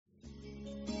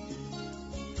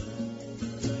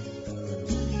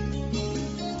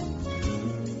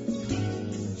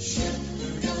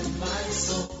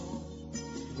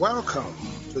Welcome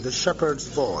to the Shepherd's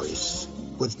Voice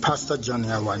with Pastor Johnny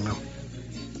Awanyo.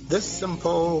 This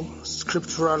simple,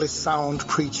 scripturally sound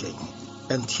preaching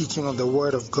and teaching of the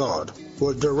Word of God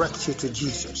will direct you to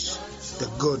Jesus, the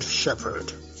Good Shepherd.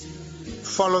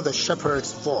 Follow the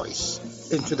Shepherd's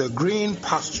voice into the green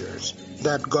pastures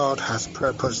that God has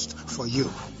purposed for you.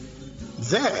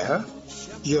 There,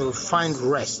 you'll find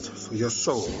rest for your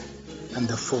soul and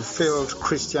the fulfilled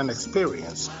Christian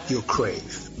experience you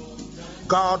crave.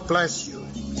 God bless you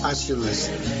as you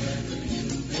listen.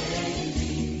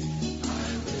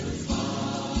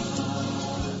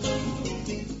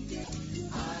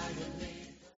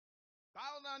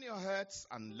 Bow down your heads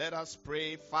and let us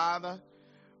pray. Father,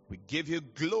 we give you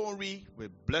glory. We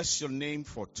bless your name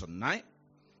for tonight.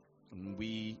 And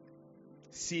we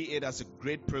see it as a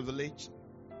great privilege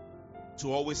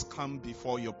to always come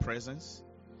before your presence,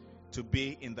 to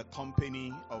be in the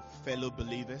company of fellow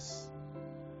believers.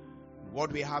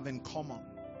 What we have in common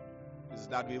is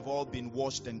that we've all been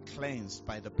washed and cleansed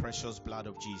by the precious blood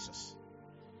of Jesus.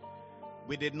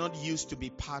 We did not used to be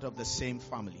part of the same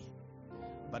family,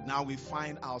 but now we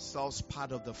find ourselves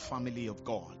part of the family of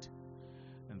God.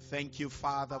 And thank you,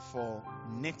 Father, for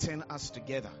knitting us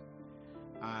together.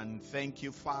 And thank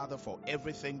you, Father, for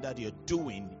everything that you're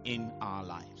doing in our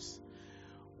lives.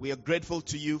 We are grateful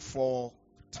to you for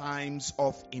times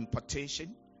of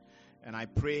impartation. And I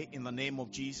pray in the name of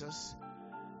Jesus,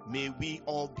 may we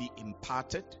all be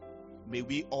imparted. May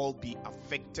we all be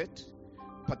affected,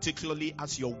 particularly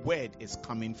as your word is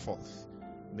coming forth.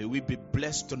 May we be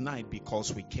blessed tonight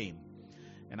because we came.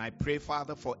 And I pray,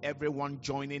 Father, for everyone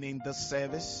joining in this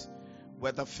service,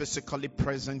 whether physically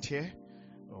present here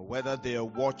or whether they are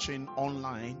watching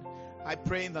online. I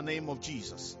pray in the name of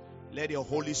Jesus, let your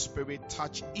Holy Spirit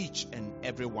touch each and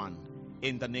every one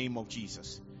in the name of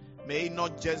Jesus. May it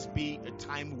not just be a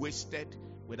time wasted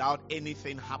without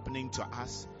anything happening to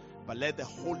us, but let the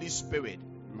Holy Spirit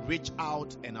reach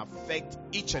out and affect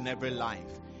each and every life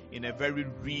in a very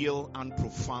real and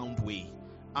profound way,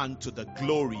 unto the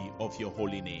glory of your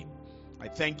holy name. I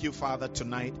thank you, Father,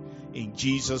 tonight in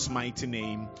Jesus' mighty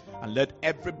name. And let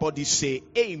everybody say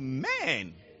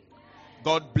amen.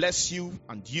 God bless you,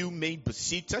 and you may be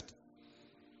seated.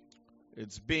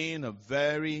 It's been a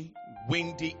very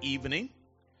windy evening.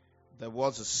 There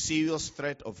was a serious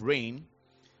threat of rain,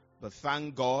 but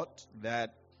thank God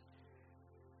that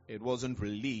it wasn't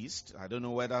released. I don't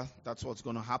know whether that's what's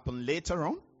going to happen later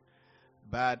on,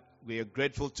 but we are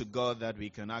grateful to God that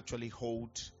we can actually hold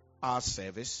our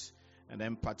service, and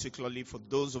then particularly for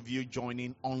those of you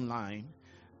joining online,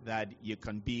 that you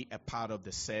can be a part of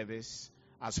the service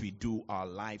as we do our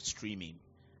live streaming.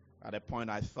 At a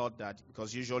point I thought that,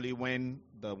 because usually when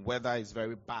the weather is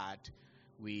very bad,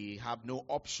 we have no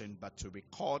option but to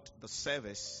record the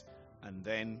service and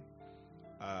then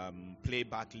play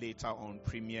back later on,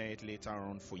 premiere it later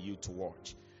on for you to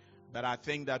watch. But I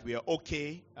think that we are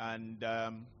okay, and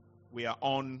we are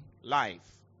on live.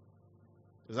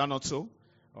 Is that not so?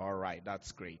 All right,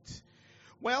 that's great.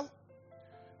 Well,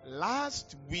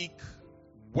 last week,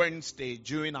 Wednesday,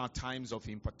 during our times of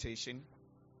impartation,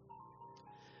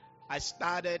 I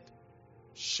started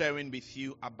sharing with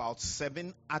you about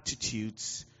 7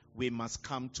 attitudes we must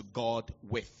come to God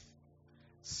with.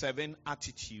 7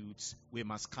 attitudes we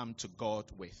must come to God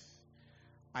with.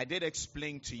 I did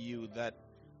explain to you that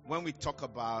when we talk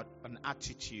about an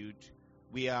attitude,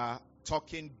 we are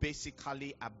talking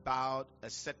basically about a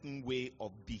certain way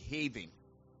of behaving.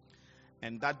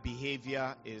 And that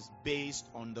behavior is based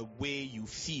on the way you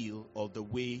feel or the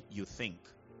way you think.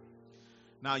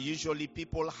 Now, usually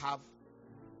people have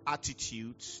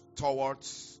attitudes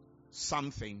towards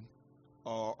something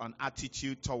or an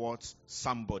attitude towards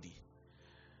somebody.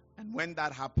 And when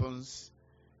that happens,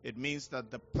 it means that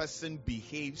the person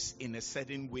behaves in a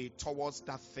certain way towards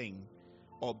that thing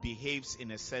or behaves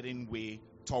in a certain way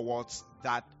towards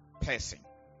that person.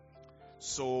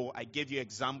 So I gave you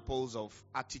examples of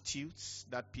attitudes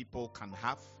that people can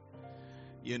have.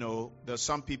 You know, there's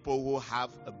some people who have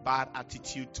a bad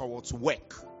attitude towards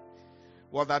work.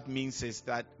 What that means is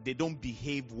that they don't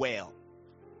behave well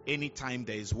anytime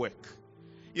there is work.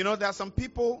 You know, there are some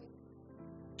people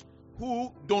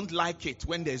who don't like it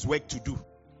when there's work to do.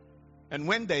 And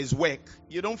when there is work,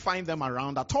 you don't find them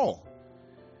around at all.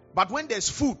 But when there's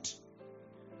food,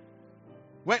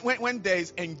 when there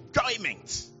is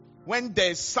enjoyment, when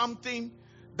there's something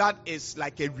that is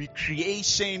like a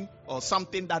recreation or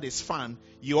something that is fun,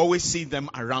 you always see them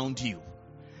around you.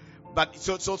 But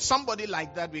so somebody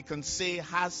like that, we can say,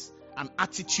 has an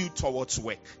attitude towards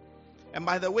work. And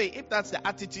by the way, if that's the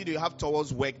attitude you have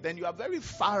towards work, then you are very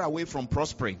far away from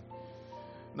prospering.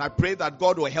 And I pray that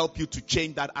God will help you to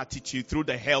change that attitude through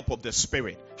the help of the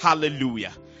Spirit.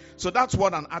 Hallelujah. So that's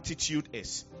what an attitude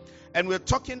is. And we're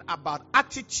talking about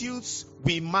attitudes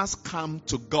we must come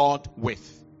to God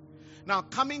with. Now,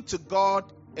 coming to God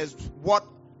is what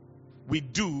we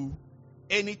do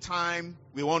anytime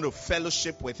we want to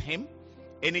fellowship with Him,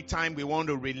 anytime we want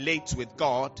to relate with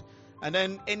God, and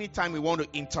then anytime we want to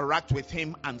interact with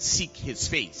Him and seek His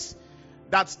face.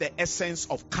 That's the essence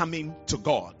of coming to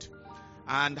God.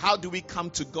 And how do we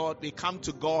come to God? We come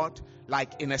to God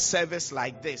like in a service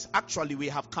like this. Actually, we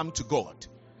have come to God.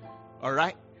 All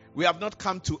right? We have not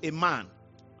come to a man.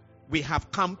 We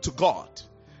have come to God.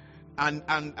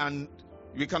 And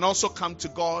we can also come to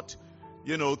God,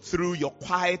 through your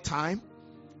quiet time.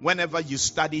 Whenever you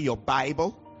study your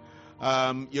Bible,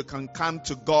 you can come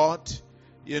to God,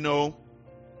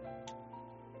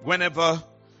 whenever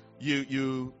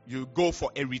you go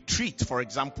for a retreat, for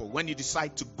example, when you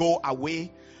decide to go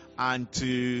away and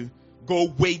to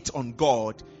go wait on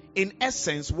God. In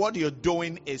essence, what you're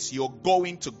doing is you're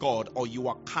going to God, or you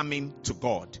are coming to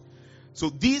God. So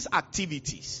these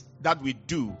activities that we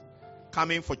do,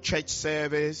 coming for church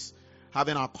service,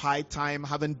 having our quiet time,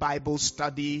 having Bible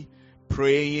study,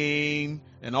 praying,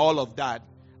 and all of that,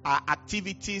 are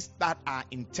activities that are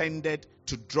intended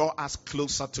to draw us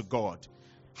closer to God.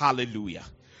 Hallelujah.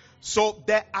 So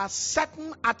there are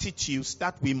certain attitudes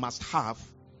that we must have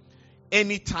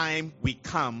anytime we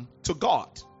come to God.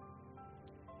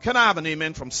 Can I have an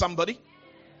amen from somebody?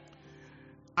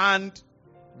 And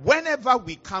whenever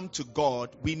we come to God,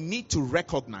 we need to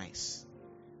recognize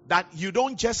that you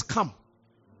don't just come.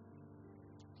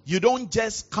 You don't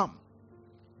just come.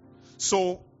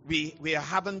 So we are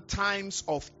having times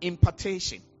of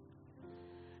impartation.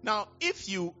 Now, if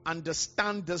you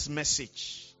understand this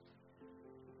message,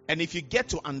 and if you get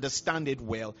to understand it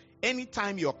well,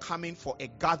 anytime you're coming for a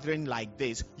gathering like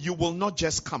this, you will not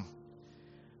just come,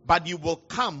 but you will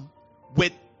come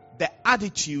with the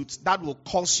attitudes that will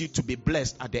cause you to be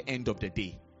blessed at the end of the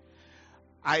day.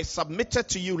 I submitted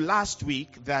to you last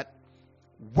week that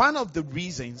one of the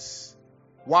reasons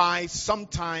why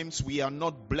sometimes we are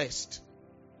not blessed,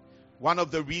 one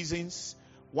of the reasons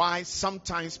why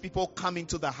sometimes people come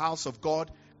into the house of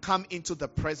God, come into the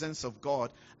presence of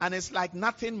God, and it's like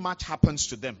nothing much happens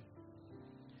to them.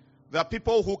 There are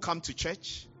people who come to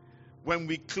church. When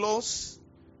we close,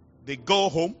 they go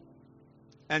home,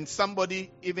 and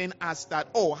somebody even asks that,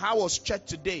 "Oh, how was church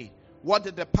today? What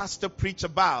did the pastor preach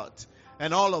about?"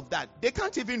 And all of that. They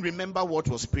can't even remember what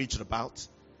was preached about.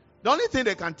 The only thing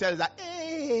they can tell is that,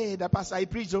 "Hey, the pastor, he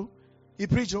preached, oh. He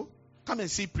preached, oh. Come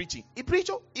and see preaching. He preached,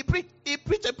 oh. He preached.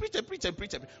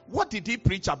 What did he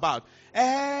preach about?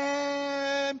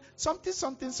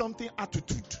 Something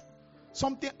attitude.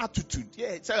 Something attitude.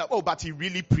 Yeah, oh, but he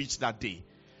really preached that day."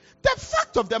 The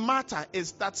fact of the matter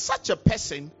is that such a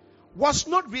person was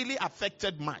not really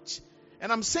affected much.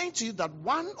 And I'm saying to you that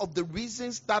one of the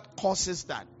reasons that causes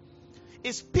that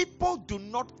is people do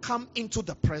not come into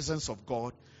the presence of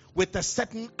God with a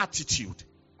certain attitude.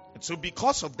 And so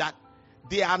because of that,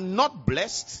 they are not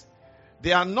blessed,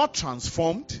 they are not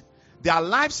transformed, their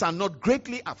lives are not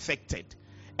greatly affected.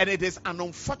 And it is an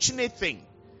unfortunate thing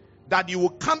that you will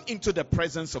come into the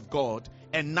presence of God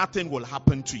and nothing will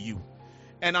happen to you.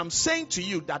 And I'm saying to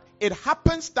you that it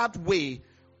happens that way,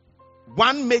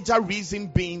 one major reason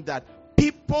being that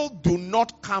people do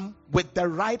not come with the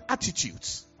right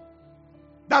attitudes.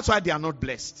 That's why they are not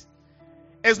blessed.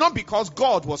 It's not because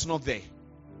God was not there.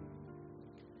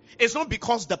 It's not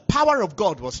because the power of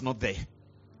God was not there.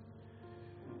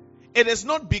 It is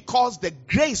not because the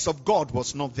grace of God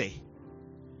was not there.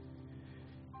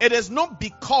 It is not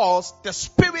because the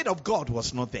Spirit of God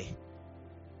was not there.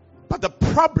 But the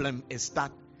problem is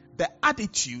that the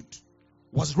attitude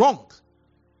was wrong.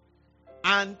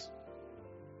 And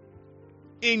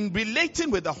in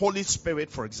relating with the Holy Spirit,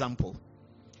 for example,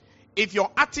 if your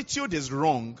attitude is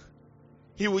wrong,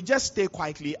 He will just stay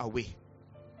quietly away.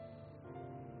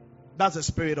 That's the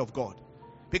Spirit of God.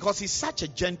 Because He's such a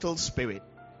gentle Spirit.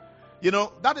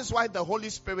 That is why the Holy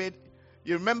Spirit,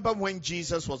 you remember when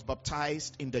Jesus was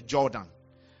baptized in the Jordan,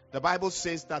 the Bible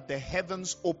says that the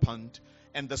heavens opened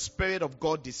and the Spirit of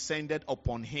God descended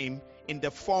upon Him in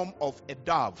the form of a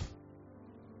dove.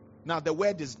 Now the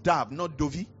word is dove, not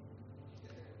dovi.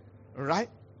 Right?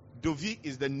 Dovi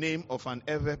is the name of an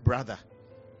Ewe brother.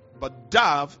 But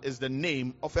dove is the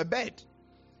name of a bird.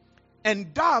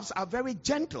 And doves are very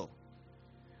gentle.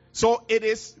 So it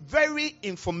is very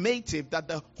informative that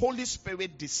the Holy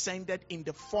Spirit descended in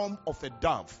the form of a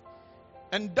dove.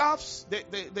 And doves,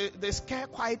 they scare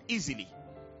quite easily.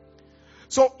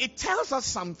 So it tells us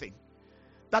something.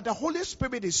 that the Holy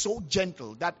Spirit is so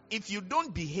gentle that if you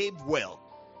don't behave well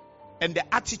and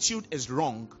the attitude is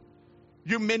wrong,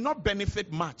 you may not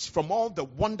benefit much from all the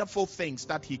wonderful things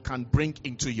that he can bring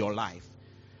into your life.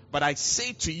 But I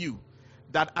say to you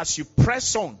that as you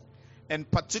press on, and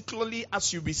particularly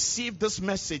as you receive this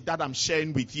message that I'm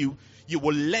sharing with you, you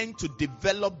will learn to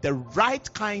develop the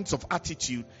right kinds of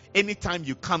attitude anytime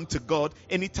you come to God,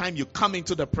 anytime you come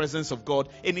into the presence of God,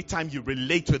 anytime you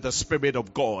relate with the Spirit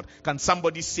of God. Can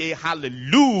somebody say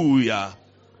hallelujah?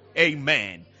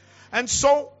 Amen. And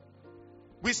so,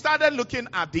 we started looking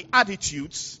at the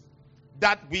attitudes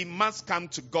that we must come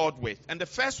to God with. And the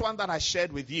first one that I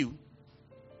shared with you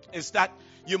is that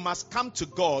you must come to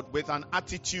God with an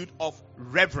attitude of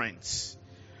reverence.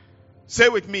 Say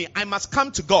with me, I must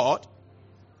come to God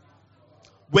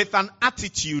with an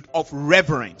attitude of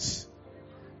reverence.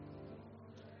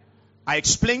 I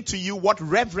explained to you what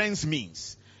reverence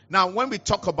means. Now, when we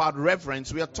talk about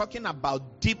reverence, we are talking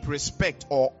about deep respect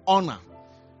or honor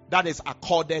that is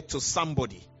accorded to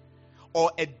somebody,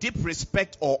 or a deep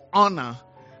respect or honor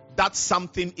that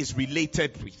something is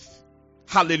related with.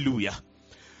 Hallelujah.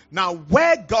 Now,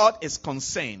 where God is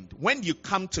concerned, when you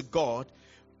come to God,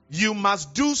 you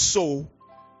must do so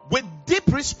with deep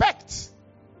respect.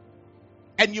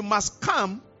 And you must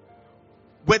come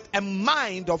with a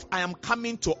mind of, I am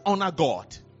coming to honor God.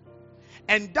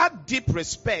 And that deep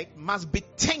respect must be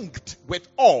tinged with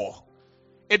awe.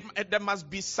 There must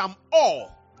be some awe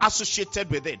associated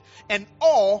with it. And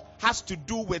awe has to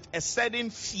do with a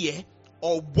certain fear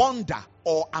or wonder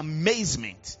or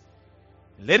amazement.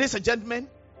 Ladies and gentlemen,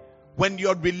 when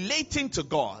you're relating to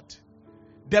God,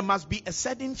 there must be a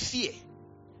certain fear.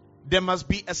 There must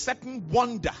be a certain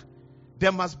wonder.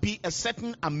 There must be a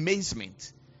certain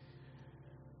amazement.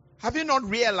 Have you not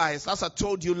realized, as I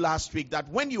told you last week, that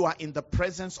when you are in the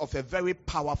presence of a very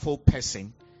powerful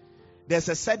person, there's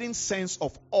a certain sense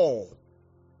of awe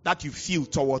that you feel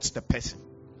towards the person.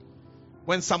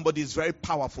 When somebody is very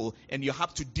powerful and you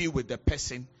have to deal with the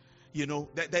person, you know,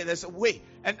 there's a way.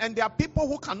 And there are people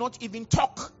who cannot even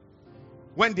talk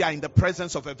when they are in the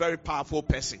presence of a very powerful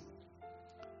person.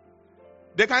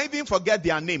 They can even forget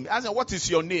their name. I said, what is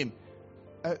your name?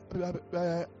 They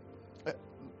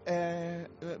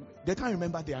can't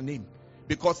remember their name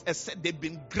because they've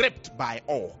been gripped by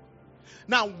awe.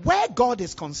 Now, where God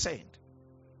is concerned,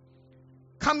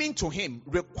 coming to him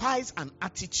requires an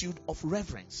attitude of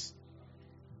reverence,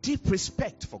 deep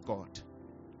respect for God,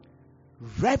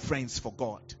 reverence for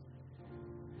God,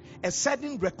 a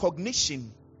certain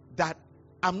recognition that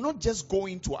I'm not just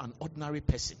going to an ordinary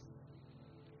person,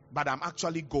 but I'm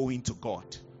actually going to God.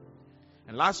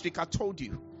 And last week I told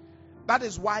you, that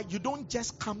is why you don't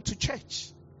just come to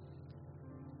church.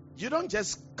 You don't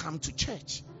just come to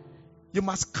church. You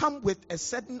must come with a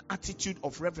certain attitude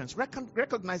of reverence,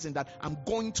 recognizing that I'm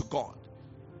going to God.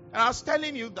 And I was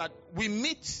telling you that we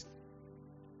meet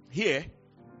here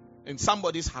in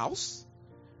somebody's house,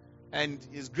 and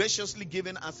he's graciously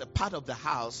given us a part of the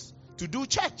house to do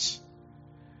church.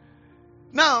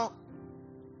 Now,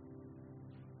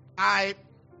 I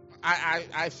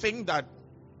think that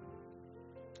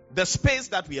the space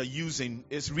that we are using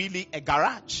is really a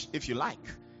garage, if you like.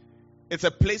 It's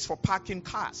a place for parking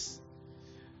cars.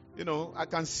 You know, I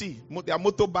can see there are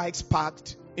motorbikes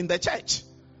parked in the church.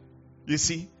 You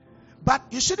see? But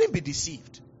you shouldn't be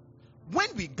deceived. When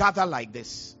we gather like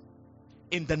this,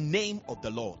 in the name of the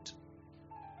Lord,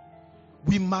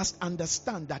 we must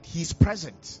understand that He is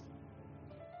present.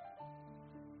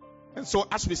 And so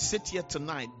as we sit here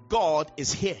tonight, God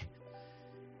is here.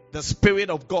 The Spirit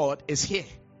of God is here.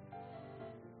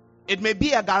 It may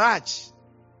be a garage,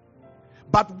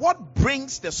 but what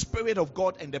brings the Spirit of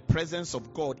God and the presence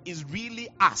of God is really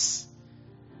us.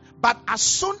 But as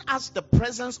soon as the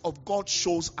presence of God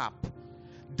shows up,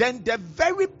 then the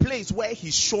very place where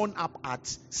He's shown up at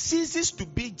ceases to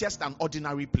be just an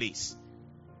ordinary place.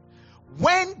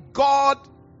 When God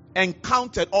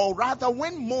encountered, or rather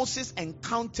when Moses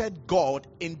encountered God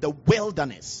in the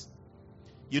wilderness,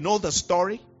 you know the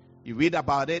story? You read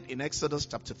about it in Exodus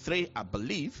chapter 3, I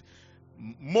believe.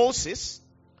 Moses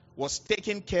was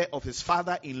taking care of his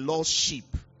father-in-law's sheep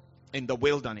in the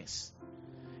wilderness.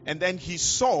 And then he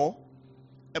saw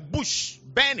a bush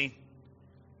burning.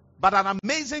 But an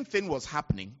amazing thing was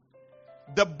happening.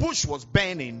 The bush was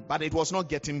burning, but it was not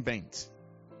getting burnt.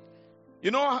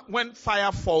 You know, when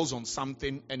fire falls on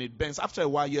something and it burns, after a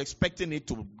while you're expecting it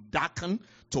to darken,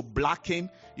 to blacken.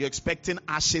 You're expecting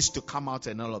ashes to come out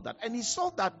and all of that. And he saw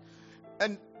that.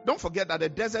 And don't forget that the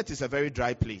desert is a very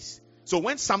dry place. So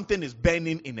when something is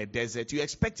burning in a desert, you're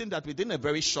expecting that within a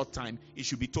very short time, it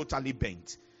should be totally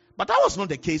burnt. But that was not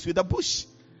the case with the bush.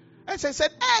 And so I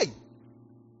said, hey,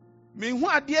 me who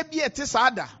are dear be a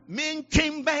tisada, me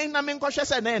came by na me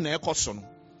nkoshe na na ekoso.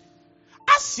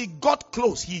 As he got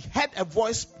close, he heard a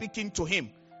voice speaking to him,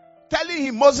 telling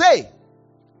him, Moses,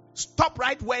 stop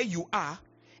right where you are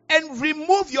and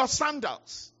remove your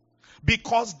sandals,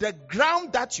 because the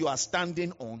ground that you are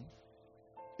standing on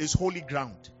is holy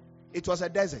ground. It was a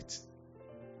desert.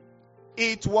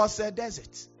 It was a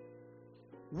desert.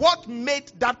 What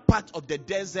made that part of the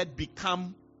desert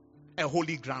become a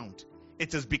holy ground?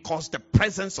 It is because the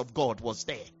presence of God was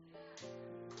there.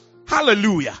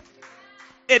 Hallelujah.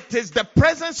 It is the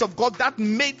presence of God that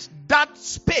made that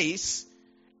space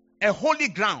a holy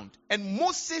ground. And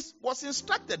Moses was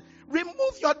instructed,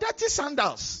 remove your dirty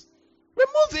sandals.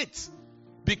 Remove it.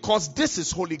 Because this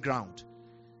is holy ground.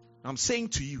 I'm saying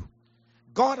to you,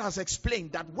 God has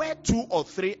explained that where 2 or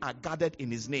 3 are gathered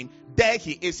in his name, there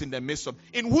he is in the midst of.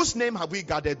 In whose name have we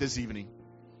gathered this evening?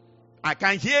 I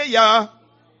can hear ya.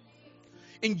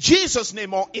 In Jesus'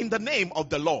 name, or in the name of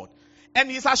the Lord. And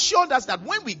he's assured us that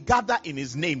when we gather in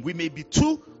his name, we may be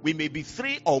 2, we may be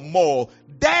 3 or more.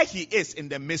 There he is in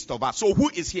the midst of us. So who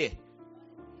is here?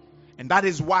 And that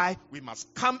is why we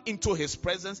must come into his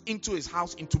presence, into his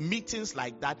house, into meetings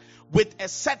like that with a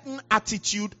certain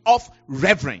attitude of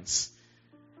reverence.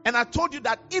 And I told you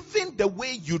that even the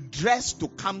way you dress to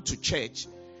come to church,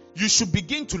 you should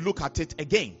begin to look at it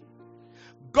again.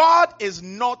 God is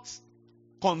not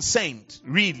concerned,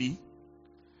 really,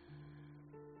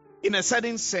 in a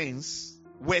certain sense,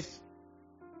 with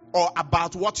or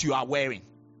about what you are wearing.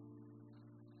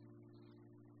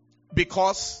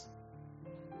 Because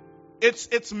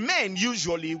it's men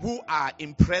usually who are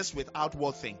impressed with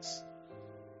outward things.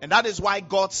 And that is why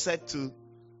God said to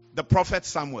the prophet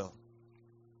Samuel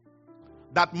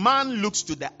that man looks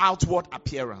to the outward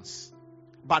appearance,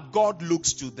 but God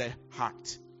looks to the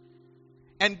heart.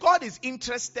 And God is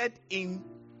interested in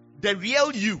the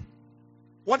real you,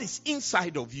 what is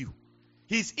inside of you.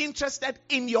 He's interested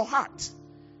in your heart.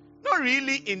 Not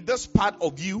really in this part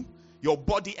of you, your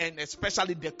body, and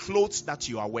especially the clothes that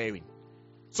you are wearing.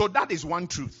 So that is one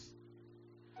truth.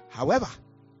 However,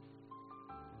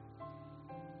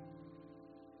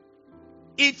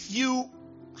 if you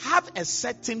have a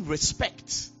certain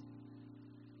respect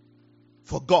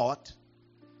for God,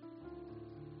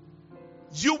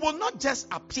 you will not just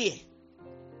appear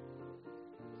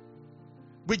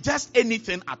with just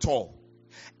anything at all.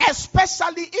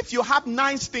 Especially if you have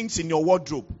nice things in your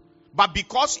wardrobe. But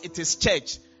because it is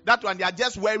church, that one they are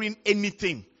just wearing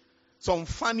anything. Some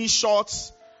funny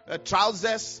shorts,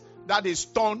 trousers that is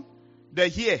torn. The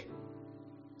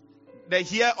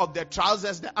hair of the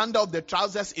trousers, the under of the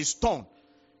trousers is torn.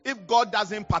 If God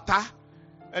doesn't patter,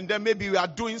 and then maybe we are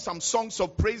doing some songs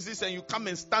of praises and you come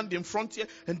and stand in front here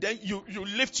and then you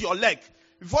lift your leg.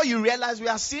 Before you realize we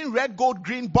are seeing red, gold,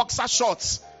 green boxer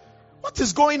shorts. What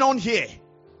is going on here?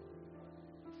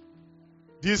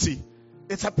 Do you see?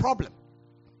 It's a problem.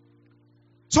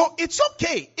 So it's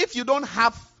okay if you don't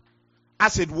have,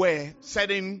 as it were,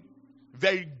 certain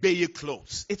very baggy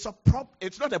clothes. It's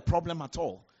not a problem at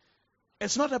all.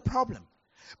 It's not a problem.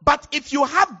 But if you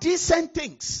have decent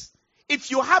things,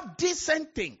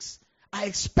 I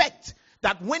expect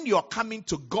that when you're coming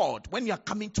to God, when you're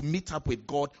coming to meet up with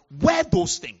God, wear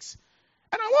those things.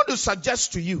 And I want to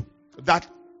suggest to you that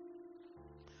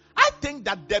I think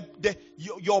that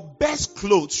your best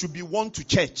clothes should be worn to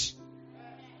church.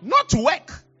 Not to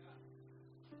work.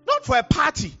 Not for a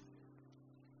party.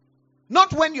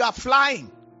 Not when you are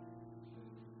flying.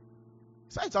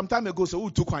 Some time ago,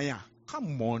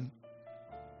 come on.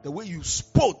 The way you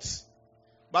sport.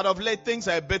 But of late, things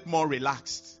are a bit more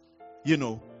relaxed.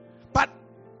 But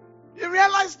you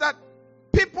realize that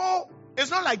people,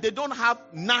 it's not like they don't have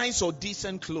nice or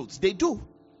decent clothes. They do.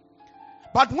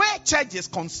 But where church is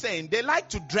concerned, they like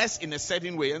to dress in a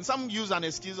certain way. And some use an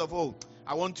excuse of,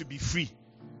 I want to be free.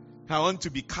 I want to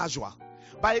be casual.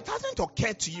 But it hasn't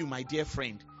occurred to you, my dear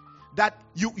friend, that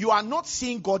you are not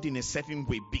seeing God in a certain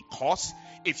way. Because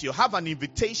if you have an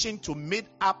invitation to meet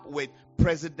up with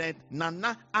President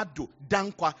Nana Addo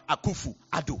Dankwa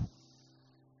Akufo-Addo,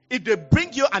 if they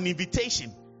bring you an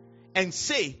invitation and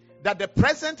say that the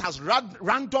president has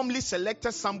randomly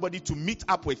selected somebody to meet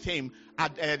up with him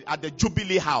at the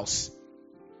Jubilee House.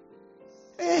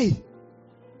 Hey.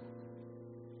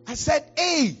 I said,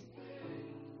 hey.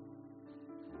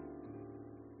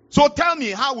 So tell me,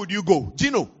 how would you go?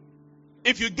 Gino,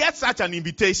 if you get such an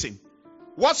invitation,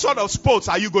 what sort of sports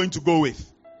are you going to go with?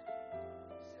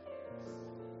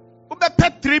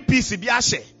 Pet 3-piece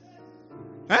biashe.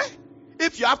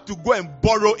 If you have to go and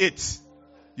borrow it,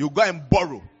 you go and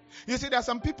borrow. You see, there are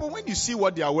some people, when you see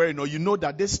what they are wearing, or you know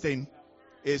that this thing,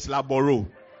 is laboro.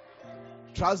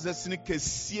 Trousers ni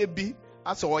kesiebi.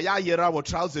 Asa oya yera wo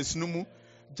trousers numu.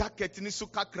 Jacket ni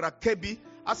suka krakebi.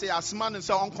 Asa yasman and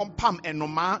say on pam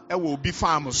enoma e will be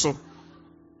farm so.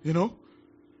 You know?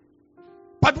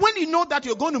 But when you know that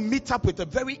you're going to meet up with a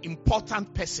very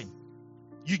important person,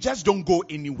 you just don't go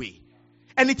anyway.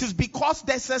 And it is because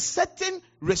there's a certain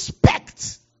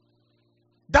respect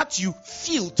that you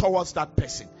feel towards that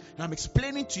person. And I'm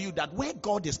explaining to you that where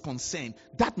God is concerned,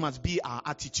 that must be our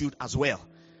attitude as well.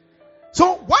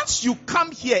 So once you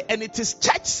come here and it is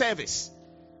church service,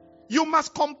 you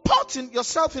must comport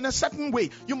yourself in a certain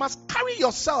way. You must carry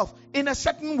yourself in a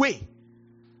certain way.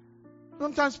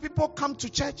 Sometimes people come to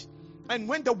church and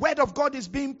when the word of God is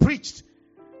being preached,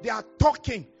 they are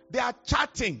talking, they are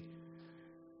chatting,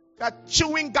 they are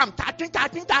chewing gum, talking.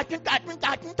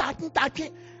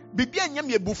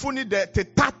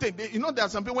 You know,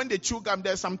 there's some people when they chew gum,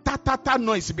 there's some ta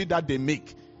noise that they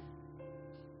make.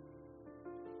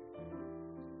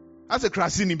 That's a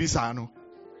krasini bisano.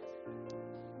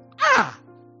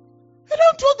 They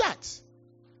don't do that.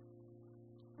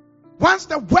 Once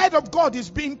the word of God is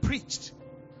being preached,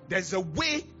 there's a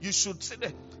way you should sit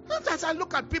there. Sometimes I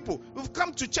look at people who've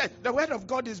come to church, the word of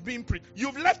God is being preached.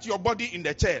 You've left your body in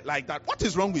the chair like that. What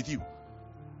is wrong with you?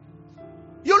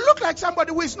 You look like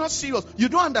somebody who is not serious. You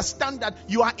don't understand that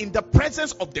you are in the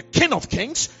presence of the King of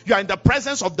Kings. You are in the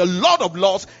presence of the Lord of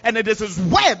Lords. And it is His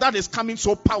word that is coming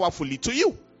so powerfully to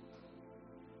you.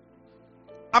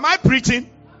 Am I preaching?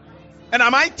 And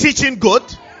am I teaching good?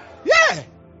 Yeah.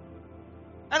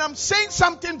 And I'm saying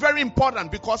something very important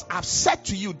because I've said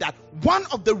to you that one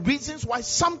of the reasons why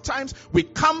sometimes we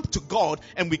come to God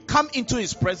and we come into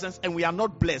His presence and we are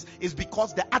not blessed is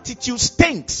because the attitude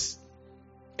stinks.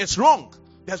 It's wrong.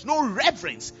 There's no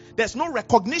reverence. There's no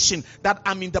recognition that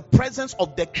I'm in the presence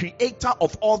of the Creator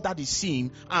of all that is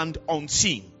seen and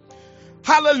unseen.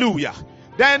 Hallelujah.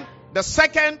 Then the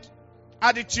second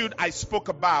attitude I spoke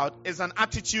about is an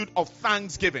attitude of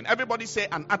thanksgiving. Everybody say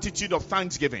an attitude of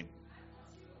thanksgiving.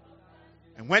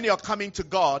 And when you're coming to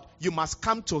God, you must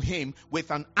come to Him with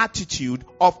an attitude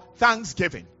of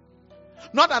thanksgiving.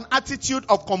 Not an attitude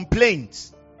of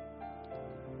complaint.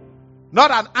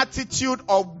 Not an attitude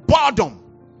of boredom.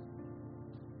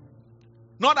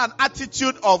 Not an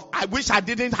attitude of, I wish I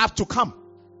didn't have to come.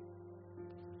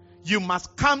 You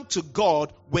must come to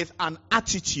God with an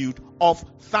attitude of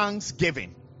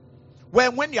thanksgiving.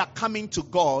 When you are coming to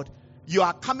God, you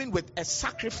are coming with a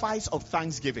sacrifice of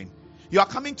thanksgiving. You are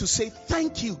coming to say,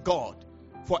 thank you, God,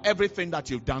 for everything that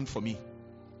you've done for me.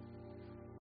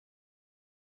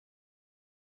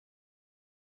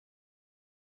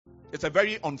 It's a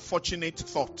very unfortunate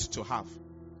thought to have.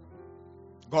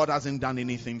 God hasn't done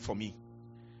anything for me.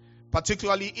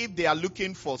 Particularly if they are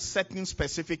looking for certain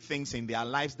specific things in their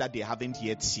lives that they haven't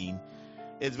yet seen.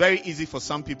 It's very easy for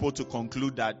some people to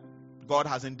conclude that God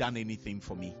hasn't done anything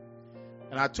for me.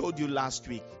 And I told you last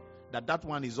week that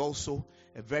one is also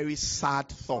a very sad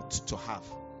thought to have.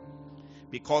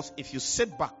 Because if you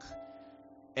sit back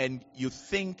and you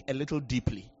think a little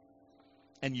deeply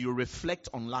and you reflect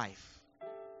on life,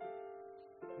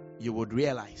 you would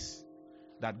realize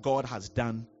that God has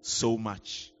done so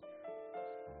much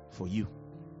for you.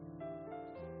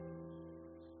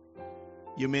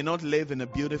 You may not live in a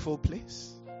beautiful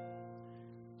place,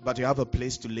 but you have a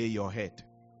place to lay your head.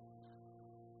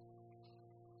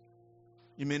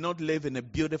 You may not live in a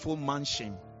beautiful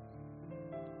mansion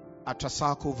at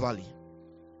Trasarco Valley,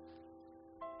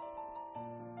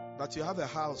 but you have a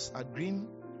house at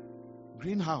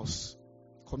Greenhouse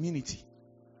Community.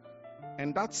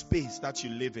 And that space that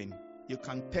you live in, you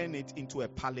can turn it into a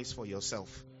palace for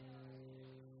yourself.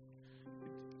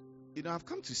 You know, I've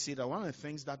come to see that one of the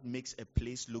things that makes a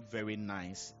place look very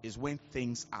nice is when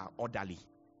things are orderly.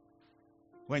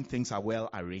 When things are well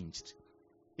arranged.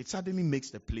 It suddenly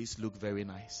makes the place look very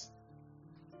nice.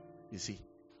 You see?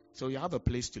 So you have a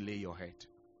place to lay your head.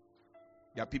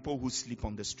 There are people who sleep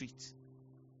on the street.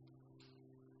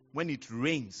 When it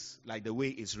rains, like the way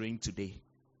it's rained today,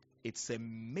 it's a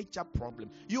major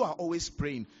problem. You are always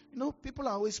praying. You know, people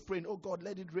are always praying, oh God,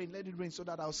 let it rain so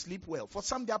that I'll sleep well. For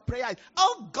some, their prayer is,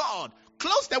 oh God,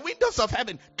 close the windows of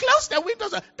heaven. Close the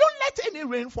windows. Don't let any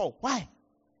rain fall. Why?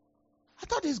 I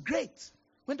thought it's great.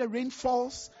 When the rain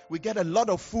falls, we get a lot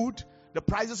of food. The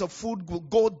prices of food will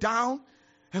go down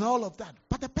and all of that.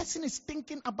 But the person is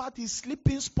thinking about his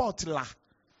sleeping spot.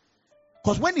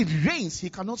 Because when it rains, he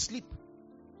cannot sleep.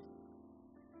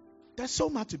 There's so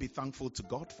much to be thankful to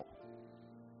God for.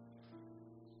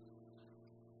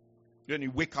 When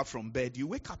you wake up from bed, you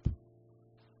wake up.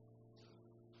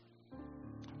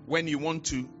 When you want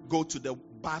to go to the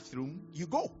bathroom, you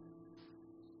go.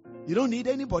 You don't need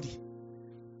anybody.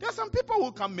 There are some people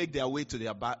who can't make their way to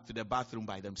the bathroom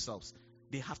by themselves.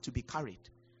 They have to be carried.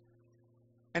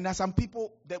 And there are some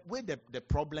people, the way the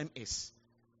problem is,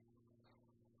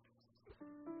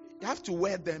 you have to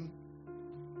wear them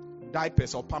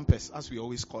diapers or pampers, as we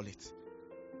always call it.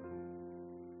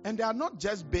 And they are not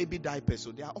just baby diapers,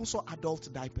 so they are also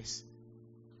adult diapers.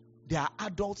 They are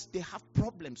adults, they have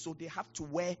problems, so they have to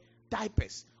wear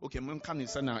diapers. Okay,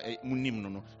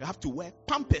 they have to wear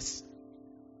pampers.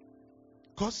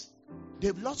 Because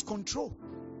they've lost control.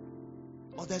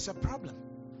 Or there's a problem.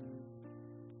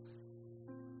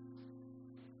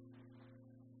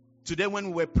 Today when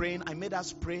we were praying, I made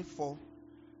us pray for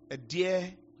a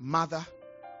dear mother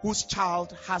whose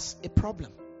child has a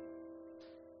problem.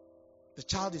 The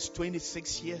child is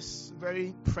 26 years,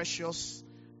 very precious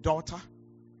daughter.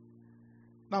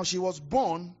 Now she was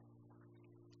born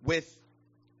with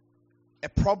a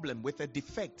problem, with a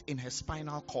defect in her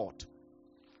spinal cord.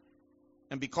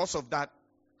 And because of that,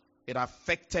 it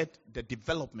affected the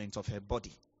development of her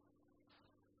body.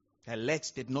 Her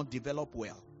legs did not develop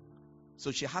well.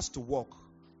 So she has to walk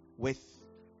with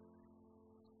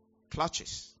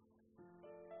clutches.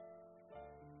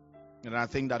 And I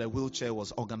think that a wheelchair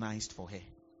was organized for her.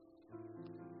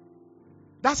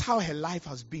 That's how her life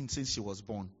has been since she was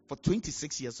born, for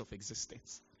 26 years of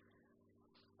existence.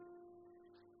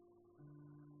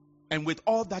 And with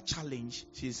all that challenge,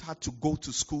 she's had to go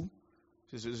to school.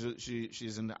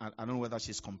 She's in, I don't know whether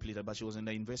she's completed, but she was in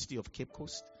the University of Cape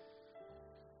Coast.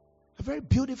 A very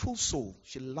beautiful soul.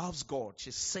 She loves God.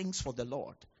 She sings for the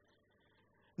Lord.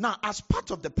 Now, as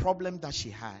part of the problem that she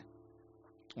had,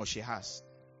 or she has,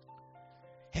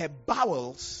 her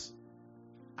bowels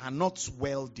are not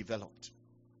well developed.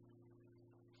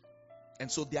 And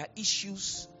so there are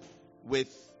issues with,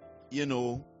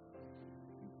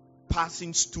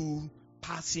 passing stool,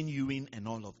 passing urine, and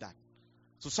all of that.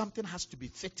 So something has to be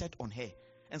fitted on her.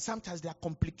 And sometimes there are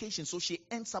complications. So she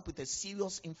ends up with a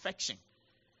serious infection.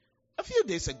 A few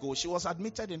days ago, she was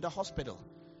admitted in the hospital.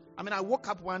 I woke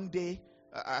up one day.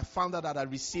 I found out that I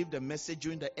received a message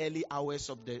during the early hours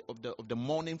of the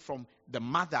morning from the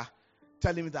mother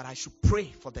telling me that I should pray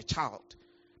for the child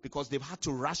because they've had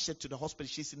to rush her to the hospital.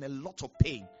 She's in a lot of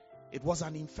pain. It was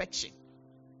an infection.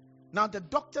 Now, the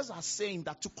doctors are saying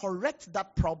that to correct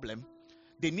that problem,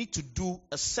 they need to do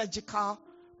a surgical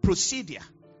procedure.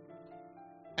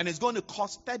 And it's going to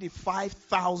cost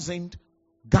 35,000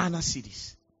 Ghana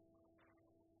cedis.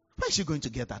 Where is she going to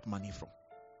get that money from?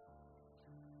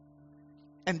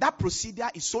 And that procedure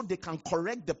is so they can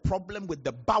correct the problem with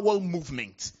the bowel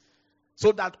movement.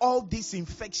 So that all these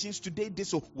infections today,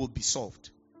 this will be solved.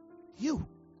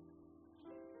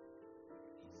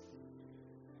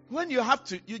 When you have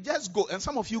to, you just go. And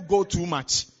some of you go too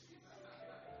much.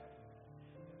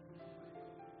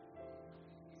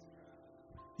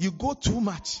 You go too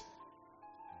much.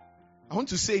 I want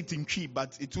to say it in Cree,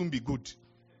 but it won't be good.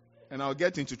 And I'll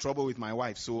get into trouble with my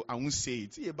wife, so I won't say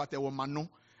it. Yeah, but mano.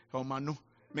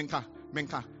 Menka.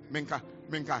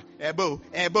 Ebo.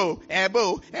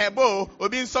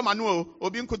 Obin somanu.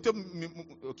 Obin kote.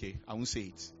 Okay, I won't say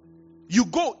it. You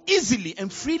go easily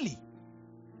and freely.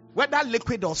 Whether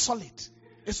liquid or solid.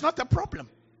 It's not a problem.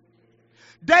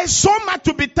 There is so much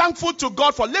to be thankful to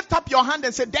God for. Lift up your hand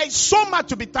and say, there is so much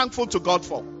to be thankful to God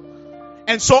for.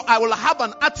 And so I will have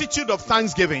an attitude of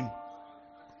thanksgiving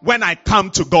when I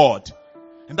come to God.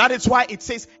 And that is why it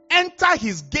says, enter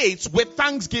his gates with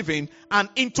thanksgiving and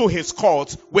into his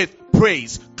courts with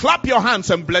praise. Clap your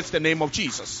hands and bless the name of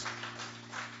Jesus.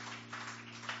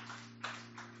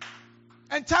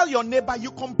 And tell your neighbor,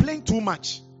 you complain too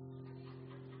much.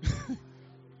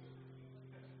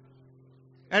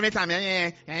 Every time, do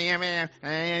you know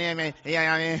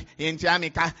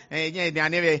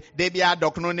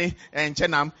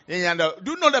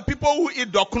the people who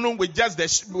eat doknum with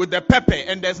just with the pepper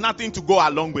and there's nothing to go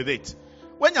along with it?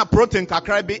 When your protein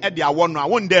kakrabi at the one, I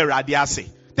won't dare radiasi.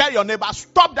 Tell your neighbor,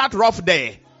 stop that rough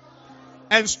day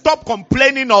and stop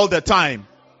complaining all the time.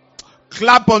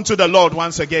 Clap unto the Lord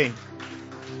once again.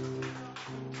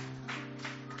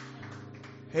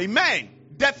 Amen.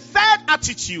 The third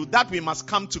attitude that we must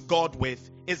come to God with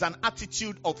is an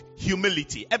attitude of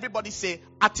humility. Everybody say,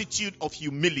 attitude of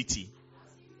humility.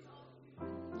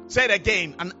 Say it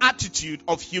again, an attitude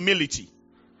of humility.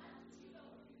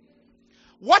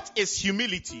 What is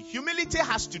humility? Humility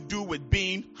has to do with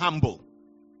being humble.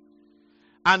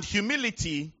 And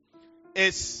humility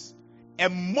is a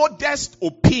modest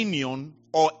opinion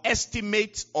or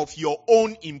estimate of your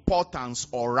own importance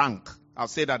or rank. I'll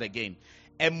say that again.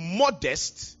 A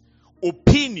modest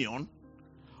opinion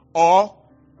or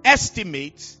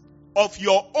estimate of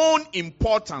your own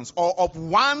importance or of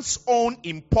one's own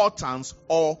importance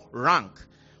or rank.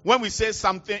 When we say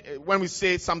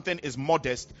something is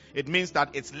modest, it means that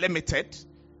it's limited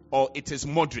or it is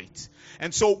moderate.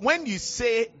 And so when you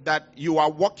say that you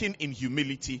are walking in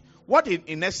humility, what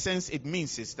in essence it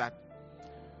means is that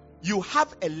you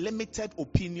have a limited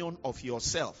opinion of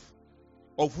yourself,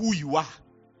 of who you are,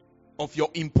 of your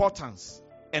importance,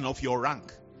 and of your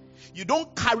rank. You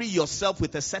don't carry yourself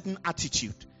with a certain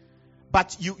attitude,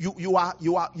 but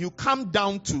you come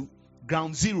down to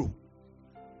ground zero.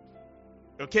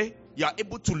 Okay? You are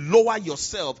able to lower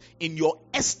yourself in your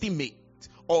estimate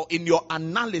or in your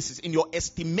analysis, in your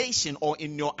estimation or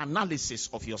in your analysis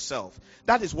of yourself.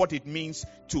 That is what it means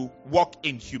to walk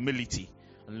in humility.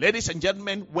 Ladies and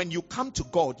gentlemen, when you come to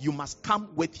God, you must come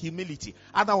with humility.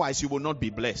 Otherwise, you will not be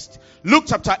blessed. Luke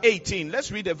chapter 18.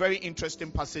 Let's read a very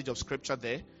interesting passage of scripture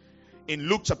there. In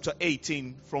Luke chapter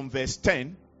 18 from verse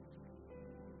 10.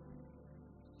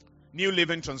 New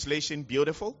Living Translation,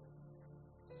 beautiful.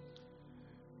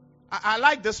 I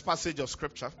like this passage of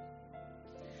scripture.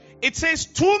 It says,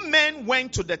 2 men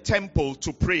went to the temple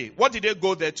to pray. What did they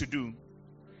go there to do?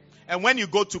 And when you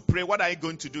go to pray, what are you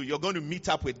going to do? You're going to meet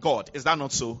up with God. Is that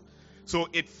not so? So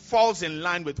it falls in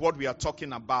line with what we are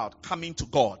talking about, coming to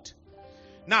God.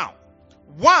 Now,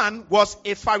 one was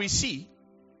a Pharisee.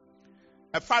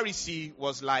 A Pharisee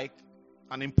was like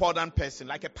an important person,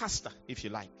 like a pastor, if you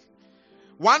like.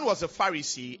 One was a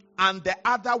Pharisee, and the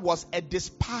other was a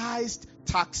despised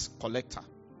tax collector.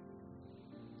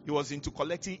 He was into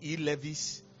collecting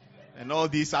e-levies and all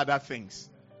these other things.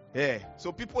 Yeah.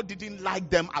 So people didn't like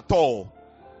them at all.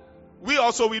 We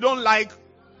don't like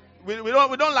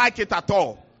it at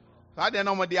all.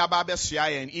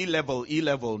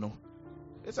 E-level, no.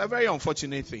 It's a very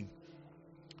unfortunate thing.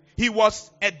 He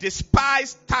was a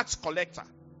despised tax collector.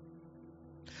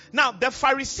 Now, the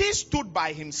Pharisee stood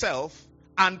by himself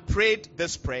and prayed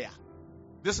this prayer.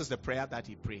 This is the prayer that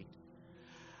he prayed.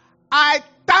 I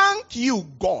thank you,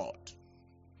 God,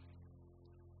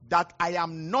 that I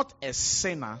am not a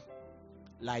sinner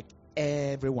like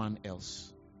everyone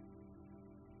else.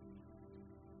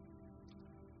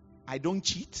 I don't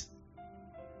cheat.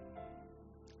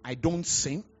 I don't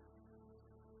sin.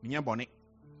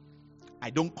 I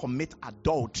don't commit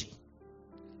adultery.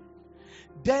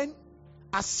 Then,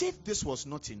 as if this was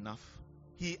not enough,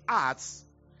 he adds,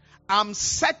 I'm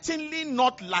certainly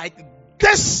not like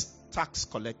this tax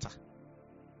collector.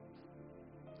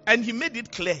 And he made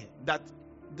it clear that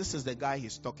this is the guy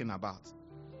he's talking about.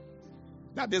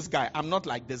 That this guy, I'm not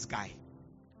like this guy.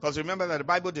 Because remember that the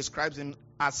Bible describes him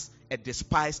as a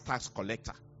despised tax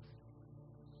collector.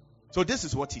 So this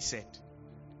is what he said.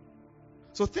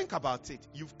 So think about it.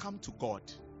 You've come to God.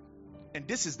 And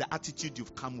this is the attitude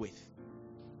you've come with.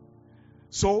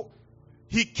 So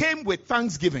he came with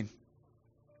thanksgiving,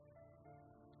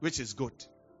 which is good.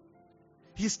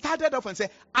 He started off and said,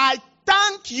 I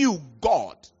thank you,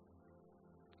 God,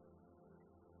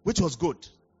 which was good.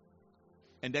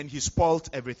 And then he spoiled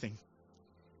everything.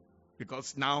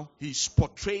 Because now he's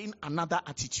portraying another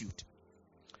attitude.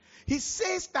 He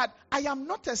says that I am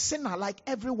not a sinner like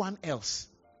everyone else.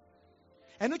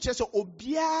 And which is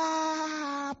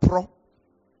obia pro.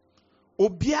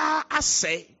 Obia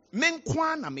ase.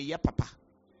 Menkwa na meye papa.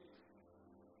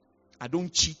 I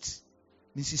don't cheat.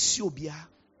 Mrs. Obia.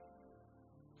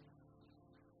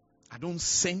 I don't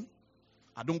sin.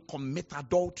 I don't commit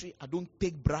adultery. I don't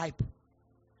take bribe.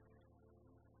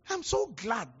 I'm so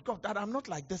glad, God, that I'm not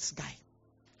like this guy.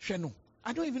 Shenu.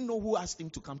 I don't even know who asked him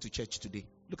to come to church today.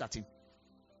 Look at him.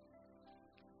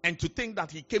 And to think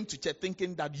that he came to church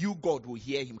thinking that you, God, will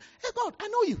hear him. Hey, God, I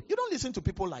know you. You don't listen to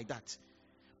people like that.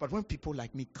 But when people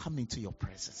like me come into your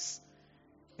presence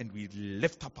and we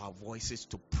lift up our voices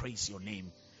to praise your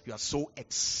name, you are so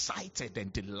excited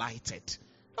and delighted.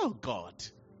 Oh, God,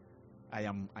 I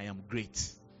am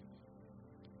great.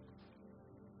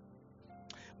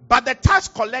 But the tax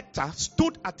collector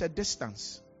stood at a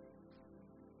distance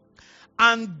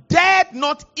and dared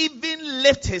not even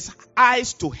lift his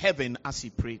eyes to heaven as he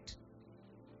prayed.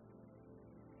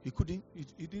 He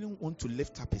didn't want to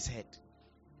lift up his head.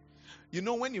 You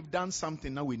know, when you've done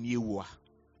something now in you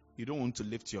don't want to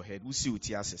lift your head.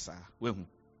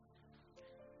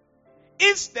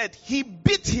 Instead, he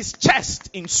beat his chest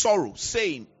in sorrow,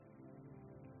 saying,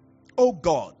 Oh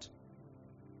God,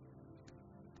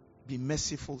 be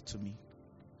merciful to me,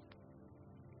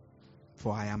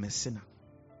 for I am a sinner.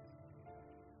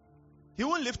 He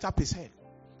won't lift up his head.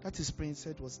 That his prince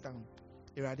head was down.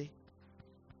 Irade.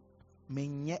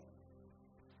 Menye.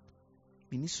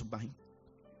 Mini subahin.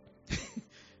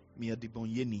 Mi adibon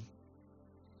yeni.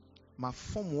 Ma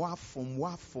fom wa fom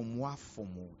wa fom wa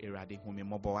fom erade home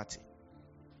mobawati.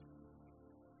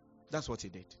 That's what he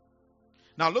did.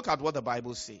 Now look at what the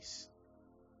Bible says.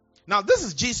 Now this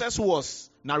is Jesus who was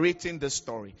narrating this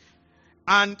story.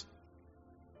 And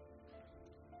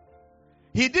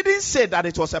he didn't say that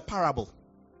it was a parable.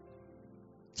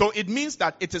 So it means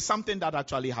that it is something that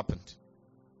actually happened.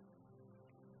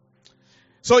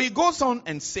 So he goes on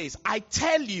and says, I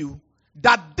tell you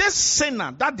that this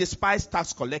sinner, that despised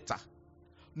tax collector,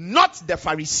 not the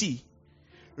Pharisee,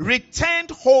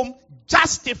 returned home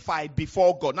justified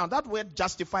before God. Now that word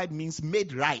justified means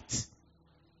made right.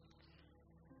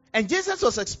 And Jesus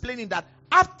was explaining that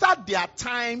after their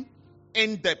time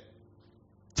in the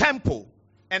temple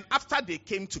and after they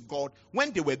came to God,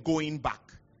 when they were going back,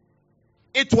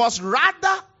 it was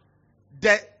rather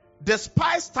the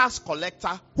despised tax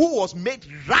collector who was made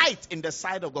right in the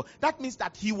sight of God. That means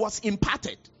that he was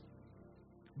imparted,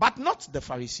 but not the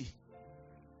Pharisee.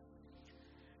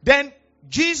 Then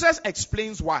Jesus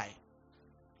explains why.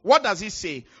 What does he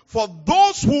say? For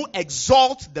those who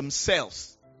exalt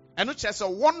themselves,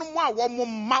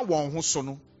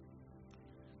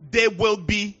 they will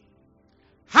be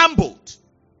humbled.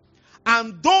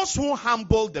 And those who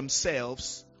humble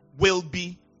themselves will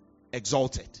be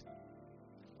exalted.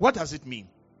 What does it mean?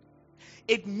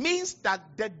 It means that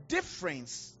the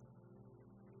difference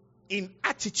in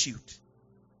attitude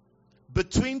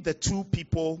between the two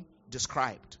people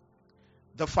described,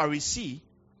 the Pharisee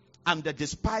and the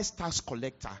despised tax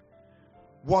collector,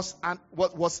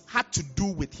 had to do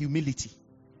with humility.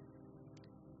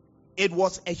 It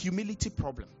was a humility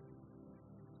problem.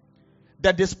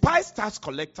 The despised tax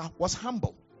collector was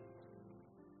humble.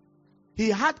 He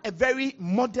had a very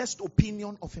modest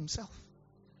opinion of himself.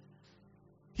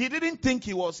 He didn't think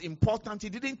he was important. He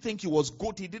didn't think he was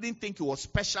good. He didn't think he was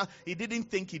special. He didn't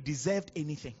think he deserved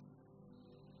anything.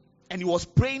 And he was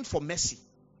praying for mercy.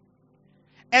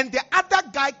 And the other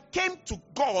guy came to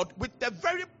God with a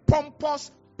very pompous,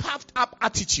 puffed up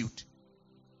attitude.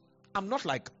 I'm not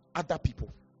like other people.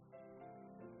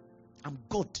 I'm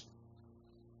good.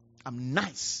 I'm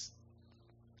nice.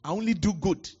 I only do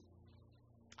good.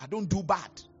 I don't do bad.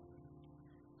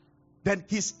 Then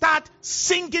he started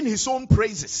singing his own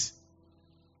praises.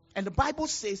 And the Bible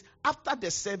says, after the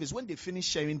service, when they finished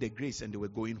sharing the grace and they were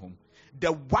going home,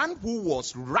 the one who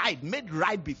was right, made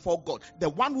right before God, the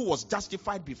one who was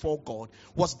justified before God,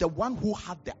 was the one who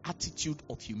had the attitude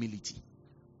of humility.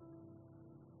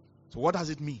 So what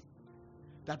does it mean?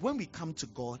 That when we come to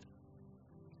God,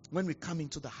 when we come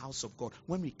into the house of God,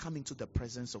 when we come into the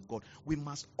presence of God, we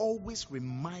must always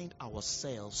remind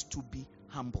ourselves to be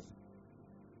humble.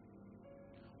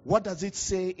 What does it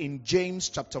say in James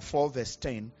chapter 4 verse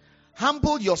 10?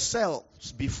 Humble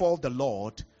yourselves before the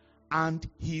Lord and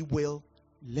he will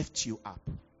lift you up.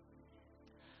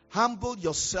 Humble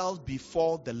yourselves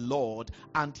before the Lord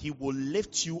and he will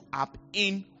lift you up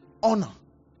in honor.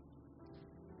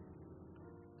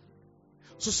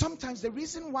 So sometimes the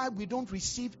reason why we don't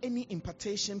receive any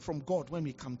impartation from God when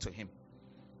we come to him,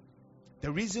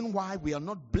 the reason why we are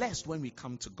not blessed when we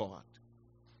come to God,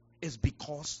 is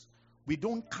because we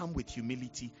don't come with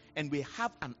humility and we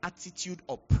have an attitude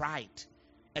of pride,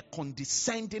 a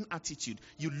condescending attitude.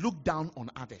 You look down on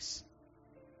others.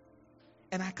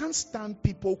 And I can't stand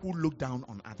people who look down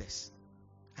on others.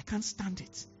 I can't stand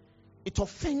it. It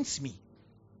offends me.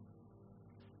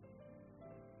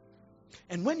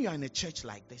 And when you are in a church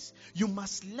like this, you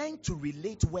must learn to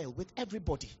relate well with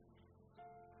everybody.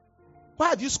 Why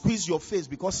have you squeezed your face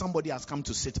because somebody has come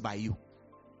to sit by you?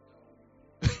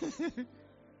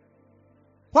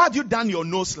 Why have you done your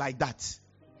nose like that?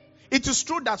 It is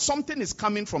true that something is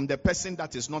coming from the person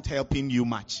that is not helping you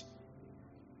much.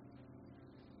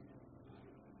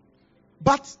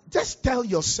 But just tell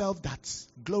yourself that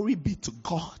glory be to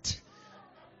God.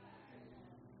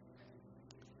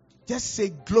 Just say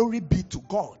glory be to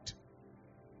God.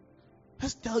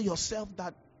 Just tell yourself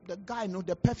that the guy,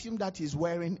 the perfume that he's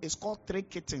wearing is called 3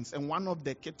 kittens and one of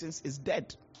the kittens is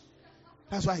dead.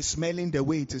 That's why it's smelling the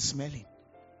way it is smelling.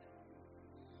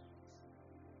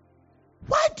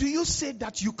 Why do you say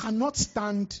that you cannot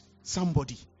stand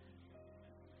somebody?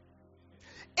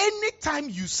 Anytime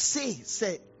you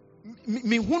say,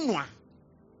 me hunwa,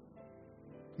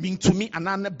 mean to me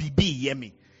anana bibi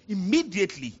yemi,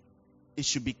 immediately it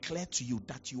should be clear to you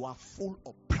that you are full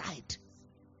of pride.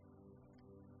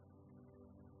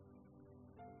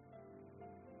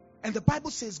 And the Bible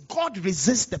says God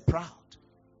resists the proud,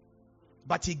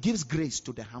 but he gives grace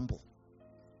to the humble.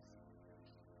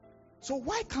 So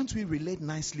why can't we relate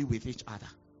nicely with each other?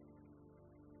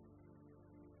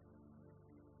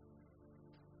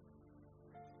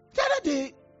 The other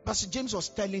day, Pastor James was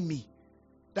telling me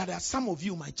that there are some of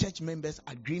you, my church members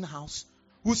at Greenhouse,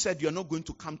 who said you're not going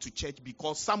to come to church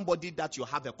because somebody that you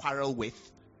have a quarrel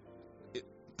with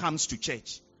comes to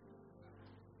church.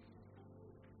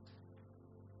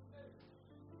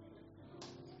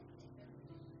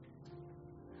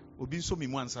 No, do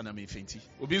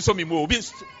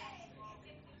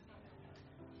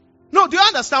you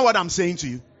understand what I'm saying to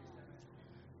you?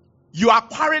 You are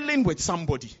quarreling with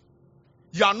somebody.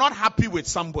 You are not happy with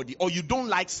somebody, or you don't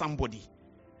like somebody.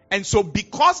 And so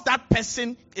because that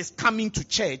person is coming to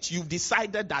church, you've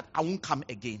decided that I won't come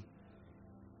again.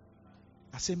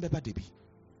 I say, Mbeba Debbie,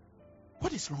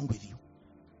 what is wrong with you?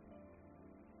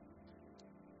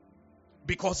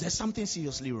 Because there's something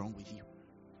seriously wrong with you.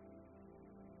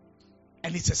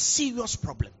 And it's a serious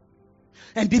problem.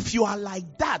 And if you are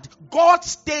like that, God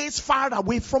stays far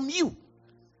away from you.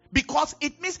 Because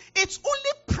it means it's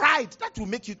only pride that will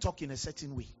make you talk in a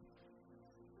certain way.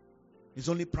 It's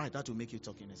only pride that will make you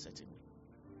talk in a certain way.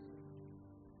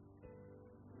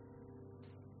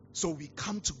 So we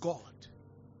come to God.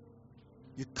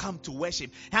 You come to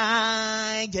worship.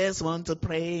 I just want to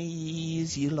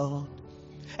praise you, Lord.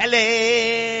 I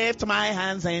lift my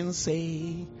hands and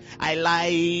say, I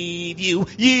like you.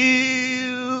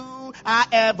 You are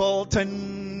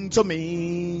everything to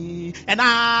me. And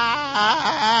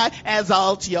I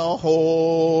exalt your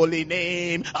holy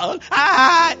name.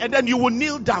 And then you will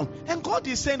kneel down. And God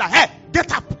is saying that, hey,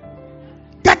 get up.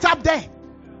 Get up there.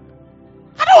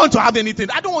 I don't want to have anything.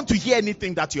 I don't want to hear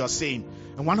anything that you are saying.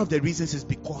 And one of the reasons is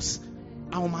because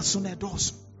our masuna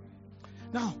does.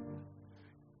 Now,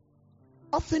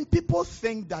 often people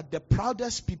think that the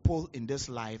proudest people in this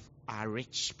life are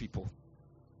rich people.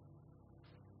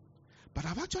 But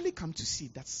I've actually come to see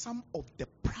that some of the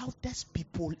proudest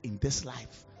people in this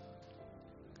life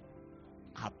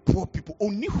are poor people.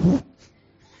 Only who?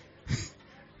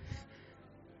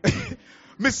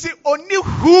 Me say only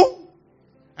who?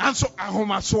 And so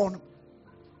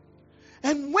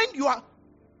and when you are,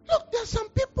 look, there's some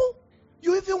people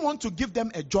you even want to give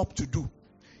them a job to do.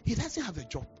 He doesn't have a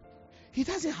job. He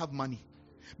doesn't have money.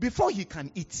 Before he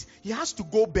can eat, he has to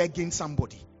go begging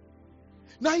somebody.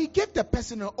 Now he gave the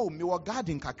person, me wa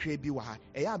garden kakrebi wa ha,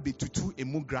 eya be tutu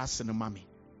emu grass and mommy.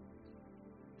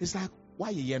 It's like, why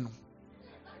you know?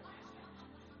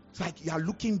 It's like you are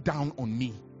looking down on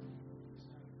me.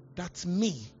 That's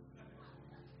me.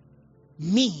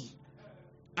 Me.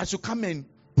 I should come and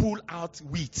pull out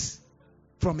weeds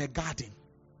from a garden.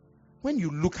 When you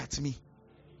look at me,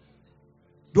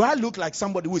 do I look like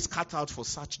somebody who is cut out for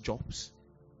such jobs?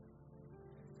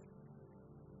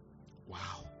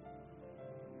 Wow.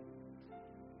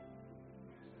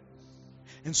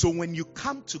 And so when you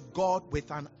come to God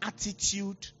with an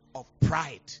attitude of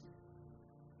pride,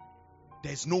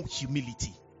 there's no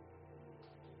humility.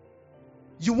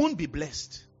 You won't be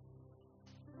blessed.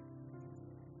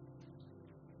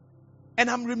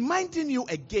 And I'm reminding you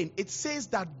again, it says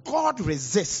that God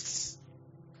resists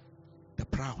the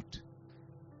proud.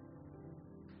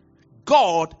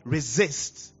 God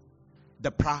resists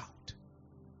the proud.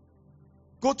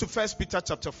 Go to 1 Peter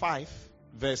chapter 5,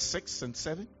 verse 6 and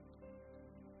 7.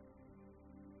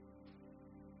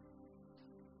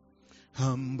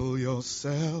 Humble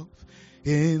yourself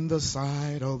in the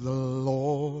sight of the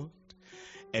Lord,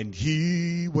 and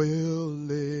he will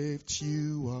lift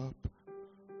you up.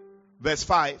 Verse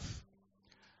 5.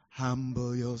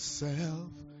 Humble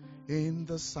yourself in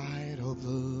the sight of the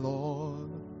Lord,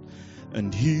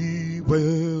 and he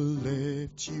will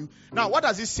lift you. Now, what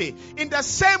does it say? In the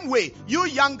same way, you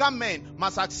younger men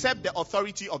must accept the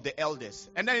authority of the elders.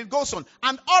 And then it goes on.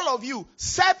 And all of you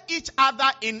serve each other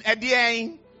in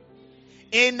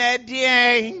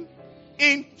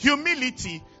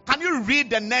humility. Can you read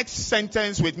the next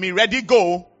sentence with me? Ready,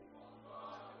 go.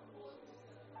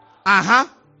 That's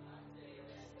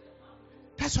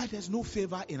why there's no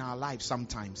favor in our lives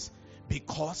sometimes.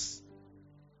 Because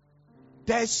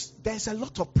there's a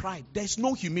lot of pride. There's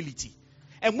no humility.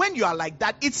 And when you are like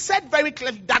that, it's said very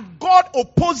clearly that God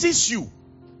opposes you.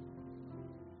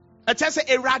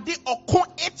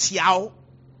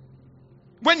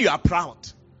 When you are proud.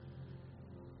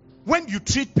 When you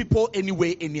treat people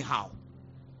anyway, anyhow.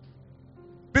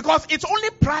 Because it's only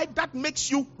pride that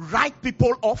makes you write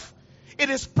people off.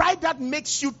 It is pride that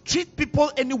makes you treat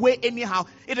people anyway, anyhow.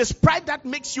 It is pride that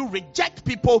makes you reject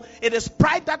people. It is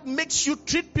pride that makes you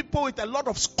treat people with a lot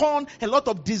of scorn, a lot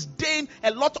of disdain,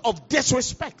 a lot of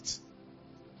disrespect.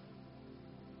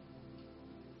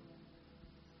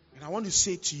 And I want to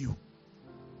say to you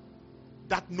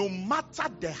that no matter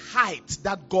the height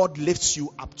that God lifts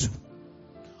you up to,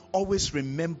 always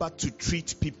remember to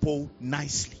treat people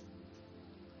nicely.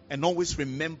 and always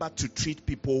remember to treat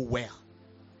people well.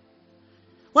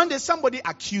 One day somebody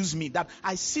accused me that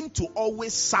I seem to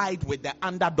always side with the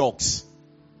underdogs.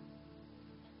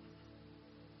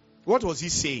 What was he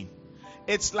saying?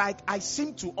 It's like I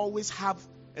seem to always have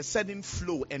a certain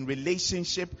flow and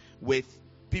relationship with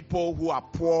people who are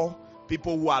poor,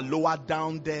 people who are lower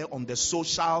down there on the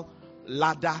social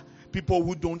ladder, people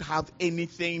who don't have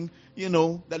anything,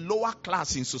 the lower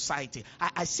class in society.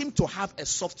 I seem to have a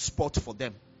soft spot for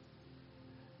them.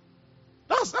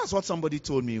 That's what somebody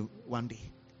told me one day.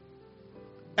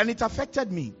 And it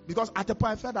affected me because at the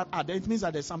point I felt that it means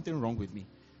that there's something wrong with me.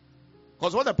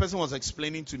 Because what the person was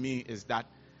explaining to me is that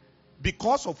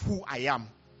because of who I am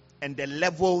and the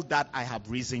level that I have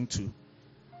risen to,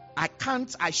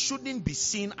 I shouldn't be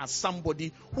seen as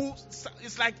somebody who,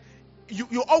 it's like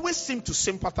you always seem to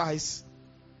sympathize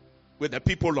with the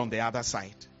people on the other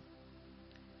side.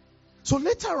 So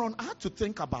later on, I had to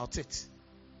think about it.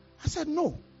 I said,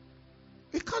 no,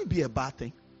 it can't be a bad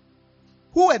thing.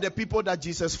 Who were the people that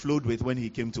Jesus flowed with when he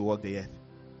came to walk the earth?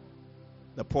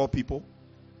 The poor people,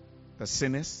 the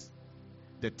sinners,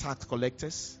 the tax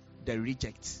collectors, the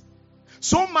rejects.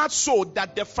 So much so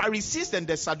that the Pharisees and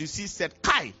the Sadducees said,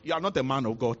 Kai, you are not a man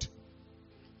of God.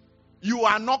 You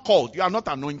are not called. You are not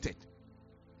anointed.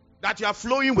 That you are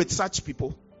flowing with such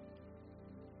people.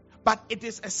 But it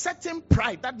is a certain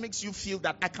pride that makes you feel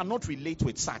that I cannot relate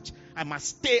with such. I must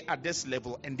stay at this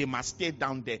level and they must stay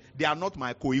down there. They are not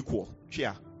my co-equal.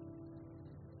 Yeah.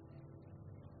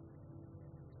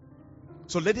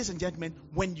 So ladies and gentlemen,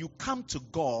 when you come to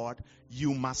God,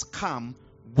 you must come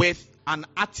with an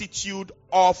attitude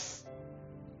of,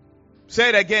 say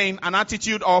it again, an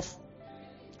attitude of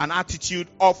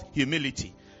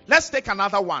humility. Let's take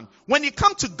another one. When you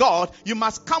come to God, you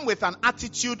must come with an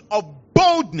attitude of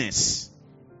boldness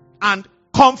and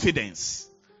confidence.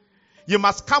 You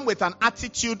must come with an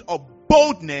attitude of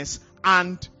boldness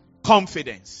and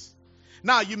confidence.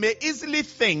 Now, you may easily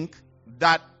think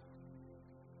that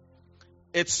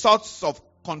it sort of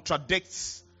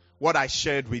contradicts what I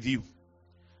shared with you.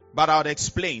 But I'll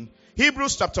explain.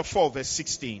 Hebrews chapter 4 verse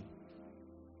 16.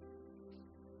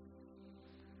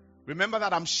 Remember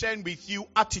that I'm sharing with you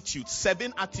attitudes.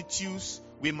 7 attitudes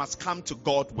we must come to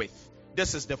God with.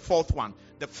 This is the 4th one.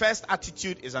 The first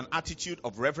attitude is an attitude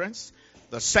of reverence.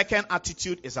 The second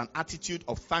attitude is an attitude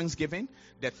of thanksgiving.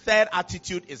 The third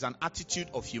attitude is an attitude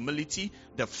of humility.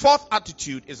 The 4th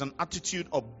attitude is an attitude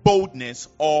of boldness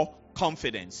or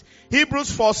confidence. Hebrews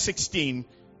 4:16,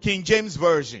 King James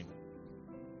Version.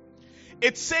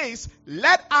 It says,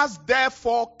 let us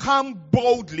therefore come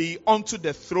boldly unto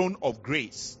the throne of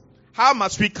grace. How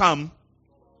must we come?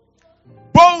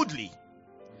 Boldly,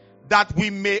 that we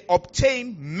may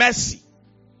obtain mercy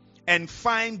and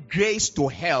find grace to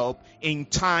help in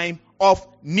time of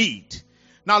need.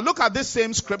 Now look at this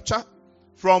same scripture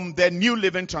from the New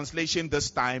Living Translation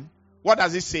this time. What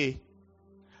does it say?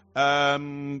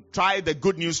 Try the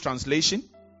Good News Translation.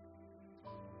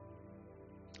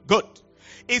 Good.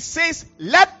 It says,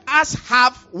 let us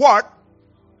have what?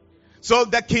 So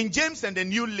the King James and the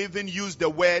New Living use the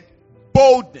word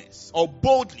boldness or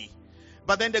boldly.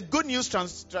 But then the Good News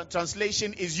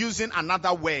Translation is using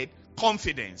another word,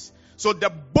 confidence. So the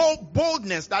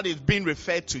boldness that is being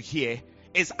referred to here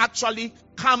is actually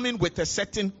coming with a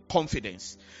certain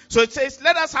confidence. So it says,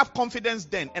 let us have confidence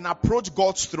then and approach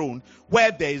God's throne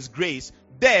where there is grace.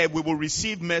 There we will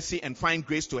receive mercy and find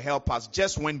grace to help us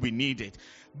just when we need it.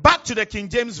 Back to the King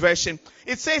James Version,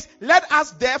 it says, let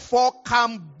us therefore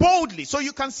come boldly. So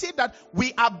you can see that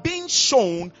we are being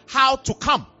shown how to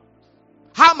come.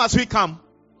 How must we come?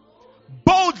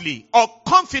 Boldly or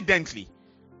confidently.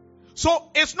 So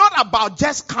it's not about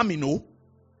just coming, no.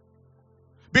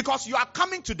 Because you are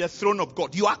coming to the throne of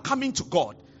God. You are coming to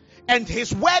God. And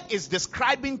His word is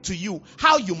describing to you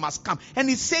how you must come. And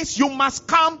it says you must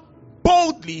come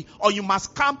boldly or you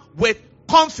must come with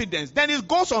confidence. Then it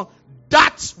goes on,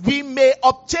 that we may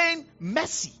obtain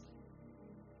mercy.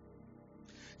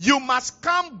 You must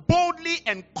come boldly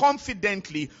and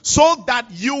confidently so that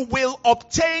you will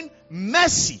obtain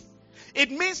mercy.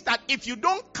 It means that if you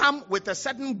don't come with a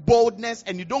certain boldness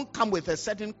and you don't come with a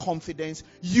certain confidence,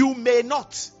 you may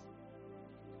not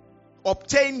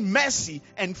obtain mercy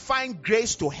and find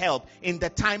grace to help in the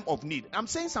time of need. I'm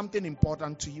saying something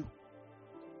important to you.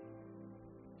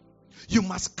 You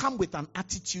must come with an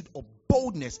attitude of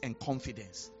boldness and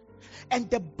confidence. And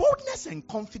the boldness and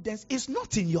confidence is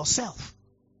not in yourself.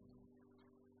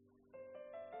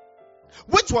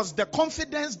 Which was the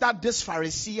confidence that this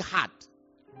Pharisee had.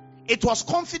 It was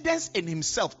confidence in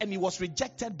himself and he was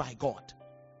rejected by God.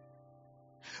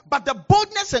 But the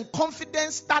boldness and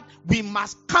confidence that we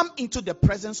must come into the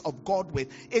presence of God with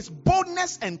is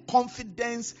boldness and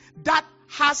confidence that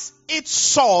has its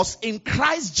source in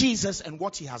Christ Jesus and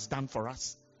what he has done for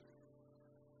us.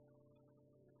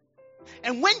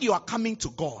 And when you are coming to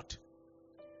God,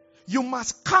 you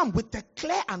must come with a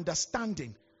clear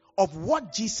understanding of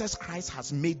what Jesus Christ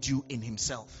has made you in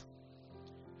himself.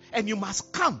 And you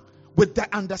must come with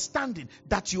the understanding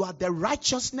that you are the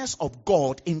righteousness of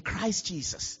God in Christ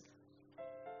Jesus.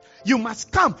 You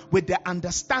must come with the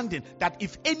understanding that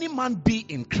if any man be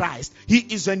in Christ, he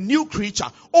is a new creature.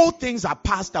 All things are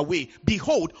passed away.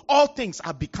 Behold, all things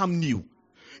are become new.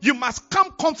 You must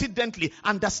come confidently,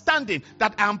 understanding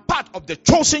that I am part of the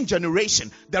chosen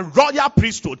generation, the royal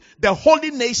priesthood, the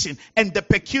holy nation, and the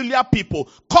peculiar people,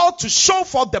 called to show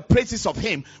forth the praises of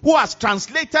him who has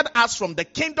translated us from the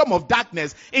kingdom of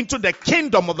darkness into the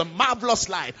kingdom of the marvelous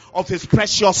light of his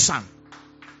precious Son.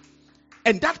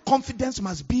 And that confidence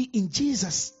must be in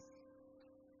Jesus.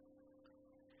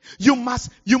 You must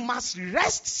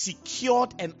rest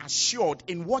secured and assured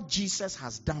in what Jesus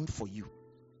has done for you.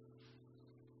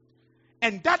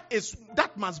 And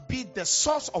that must be the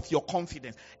source of your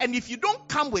confidence. And if you don't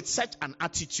come with such an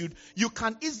attitude, you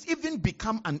can even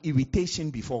become an irritation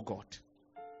before God.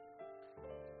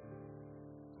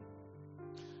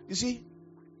 You see,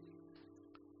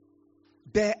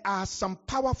 there are some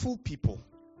powerful people.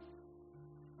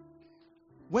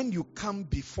 When you come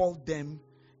before them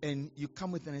and you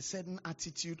come with a certain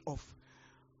attitude of,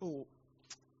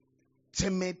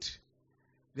 timid,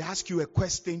 they ask you a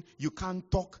question, you can't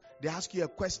talk. They ask you a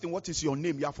question, what is your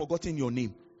name? You have forgotten your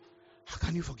name. How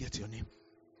can you forget your name?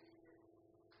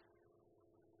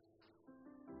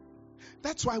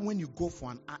 That's why when you go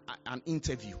for an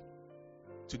interview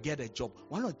to get a job,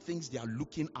 one of the things they are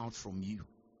looking out from you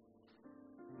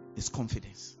is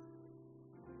confidence.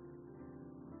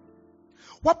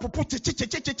 What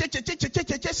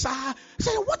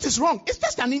is wrong? It's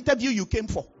just an interview you came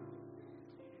for.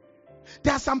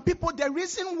 There are some people, the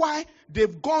reason why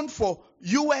they've gone for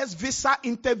US visa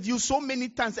interview so many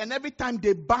times and every time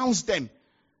they bounce them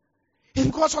is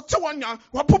because and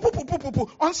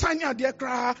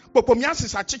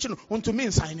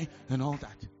all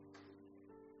that.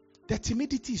 The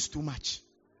timidity is too much.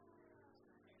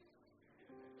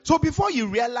 So before you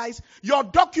realize, your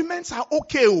documents are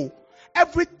okay.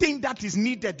 Everything that is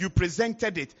needed, you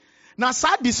presented it. Now,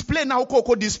 sad display now,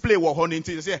 Coco display what honey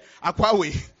say,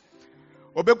 Aquawe.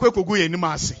 Obekwe kogu ye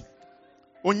nimase.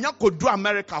 Onya kodu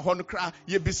America honokra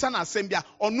ye bisana assembia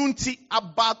onunti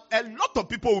about a lot of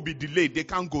people will be delayed. They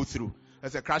can't go through.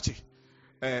 As a cratchy.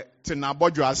 Tina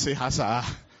bojo ase hasa.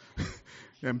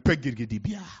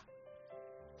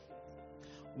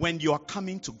 When you are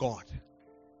coming to God,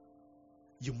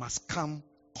 you must come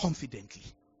confidently.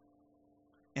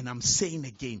 And I'm saying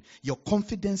again, your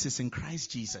confidence is in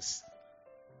Christ Jesus.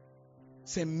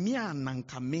 Se mia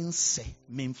nanka mense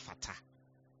memfata.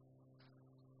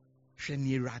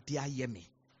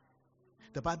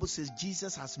 The Bible says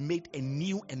Jesus has made a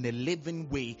new and a living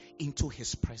way into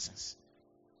his presence.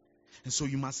 And so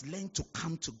you must learn to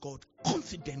come to God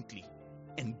confidently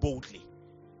and boldly.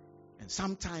 And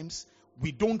sometimes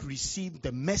we don't receive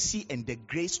the mercy and the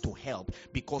grace to help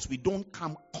because we don't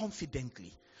come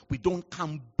confidently. We don't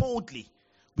come boldly.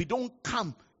 We don't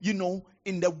come,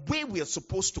 in the way we are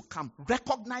supposed to come,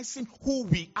 recognizing who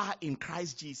we are in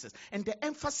Christ Jesus. And the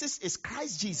emphasis is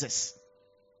Christ Jesus.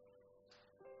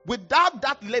 Without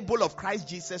that label of Christ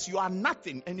Jesus, you are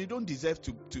nothing and you don't deserve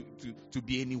to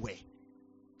be anywhere.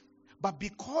 But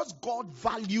because God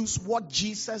values what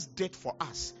Jesus did for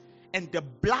us and the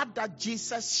blood that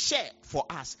Jesus shed for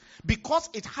us, because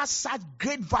it has such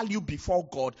great value before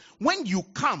God, when you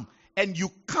come,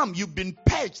 you've been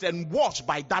purged and washed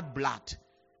by that blood.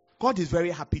 God is very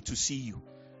happy to see you.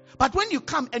 But when you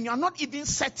come and you're not even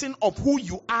certain of who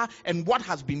you are and what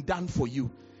has been done for you,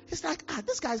 it's like,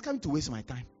 this guy is coming to waste my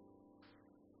time.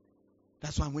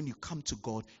 That's why when you come to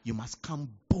God, you must come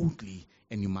boldly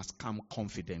and you must come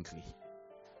confidently.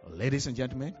 Ladies and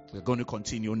gentlemen, we're going to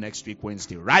continue next week,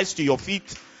 Wednesday. Rise to your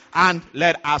feet and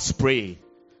let us pray.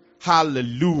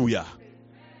 Hallelujah.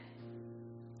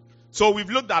 So we've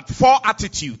looked at 4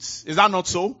 attitudes. Is that not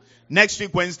so? Next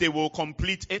week, Wednesday, we'll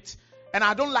complete it. And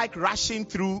I don't like rushing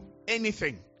through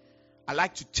anything. I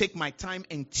like to take my time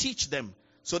and teach them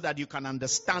so that you can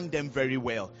understand them very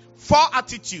well. 4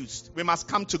 attitudes we must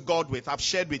come to God with. I've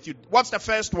shared with you. What's the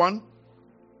first one?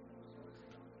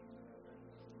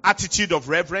 Attitude of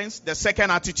reverence. The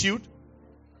second attitude?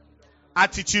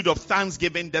 Attitude of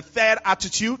thanksgiving. The third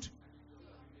attitude?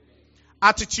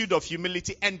 Attitude of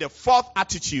humility. And the fourth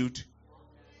attitude?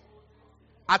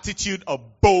 attitude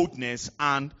of boldness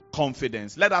and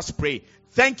confidence. Let us pray.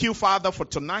 Thank you, Father, for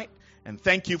tonight, and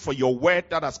thank you for your word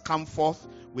that has come forth.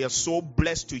 We are so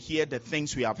blessed to hear the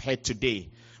things we have heard today.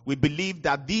 We believe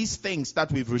that these things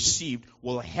that we've received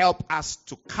will help us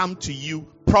to come to you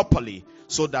properly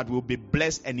so that we'll be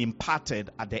blessed and imparted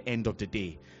at the end of the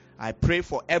day. I pray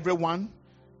for everyone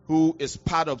who is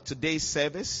part of today's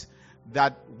service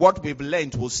that what we've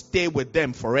learned will stay with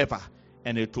them forever,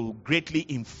 and it will greatly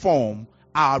inform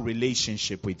our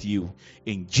relationship with you.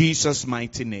 In Jesus'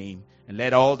 mighty name. And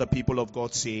let all the people of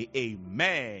God say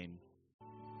amen.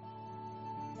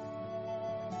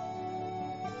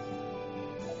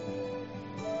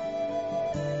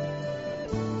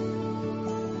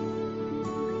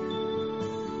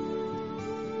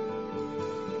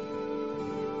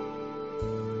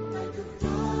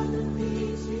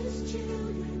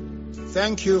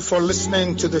 Thank you for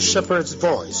listening to the Shepherd's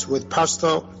Voice with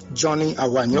Pastor Johnny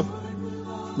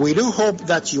Awanyo. We do hope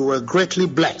that you were greatly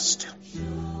blessed.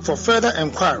 For further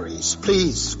enquiries,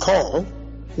 please call,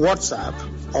 WhatsApp,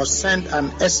 or send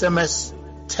an SMS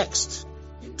text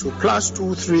to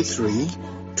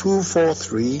 +233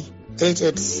 243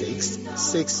 886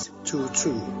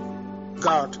 622.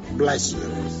 God bless you.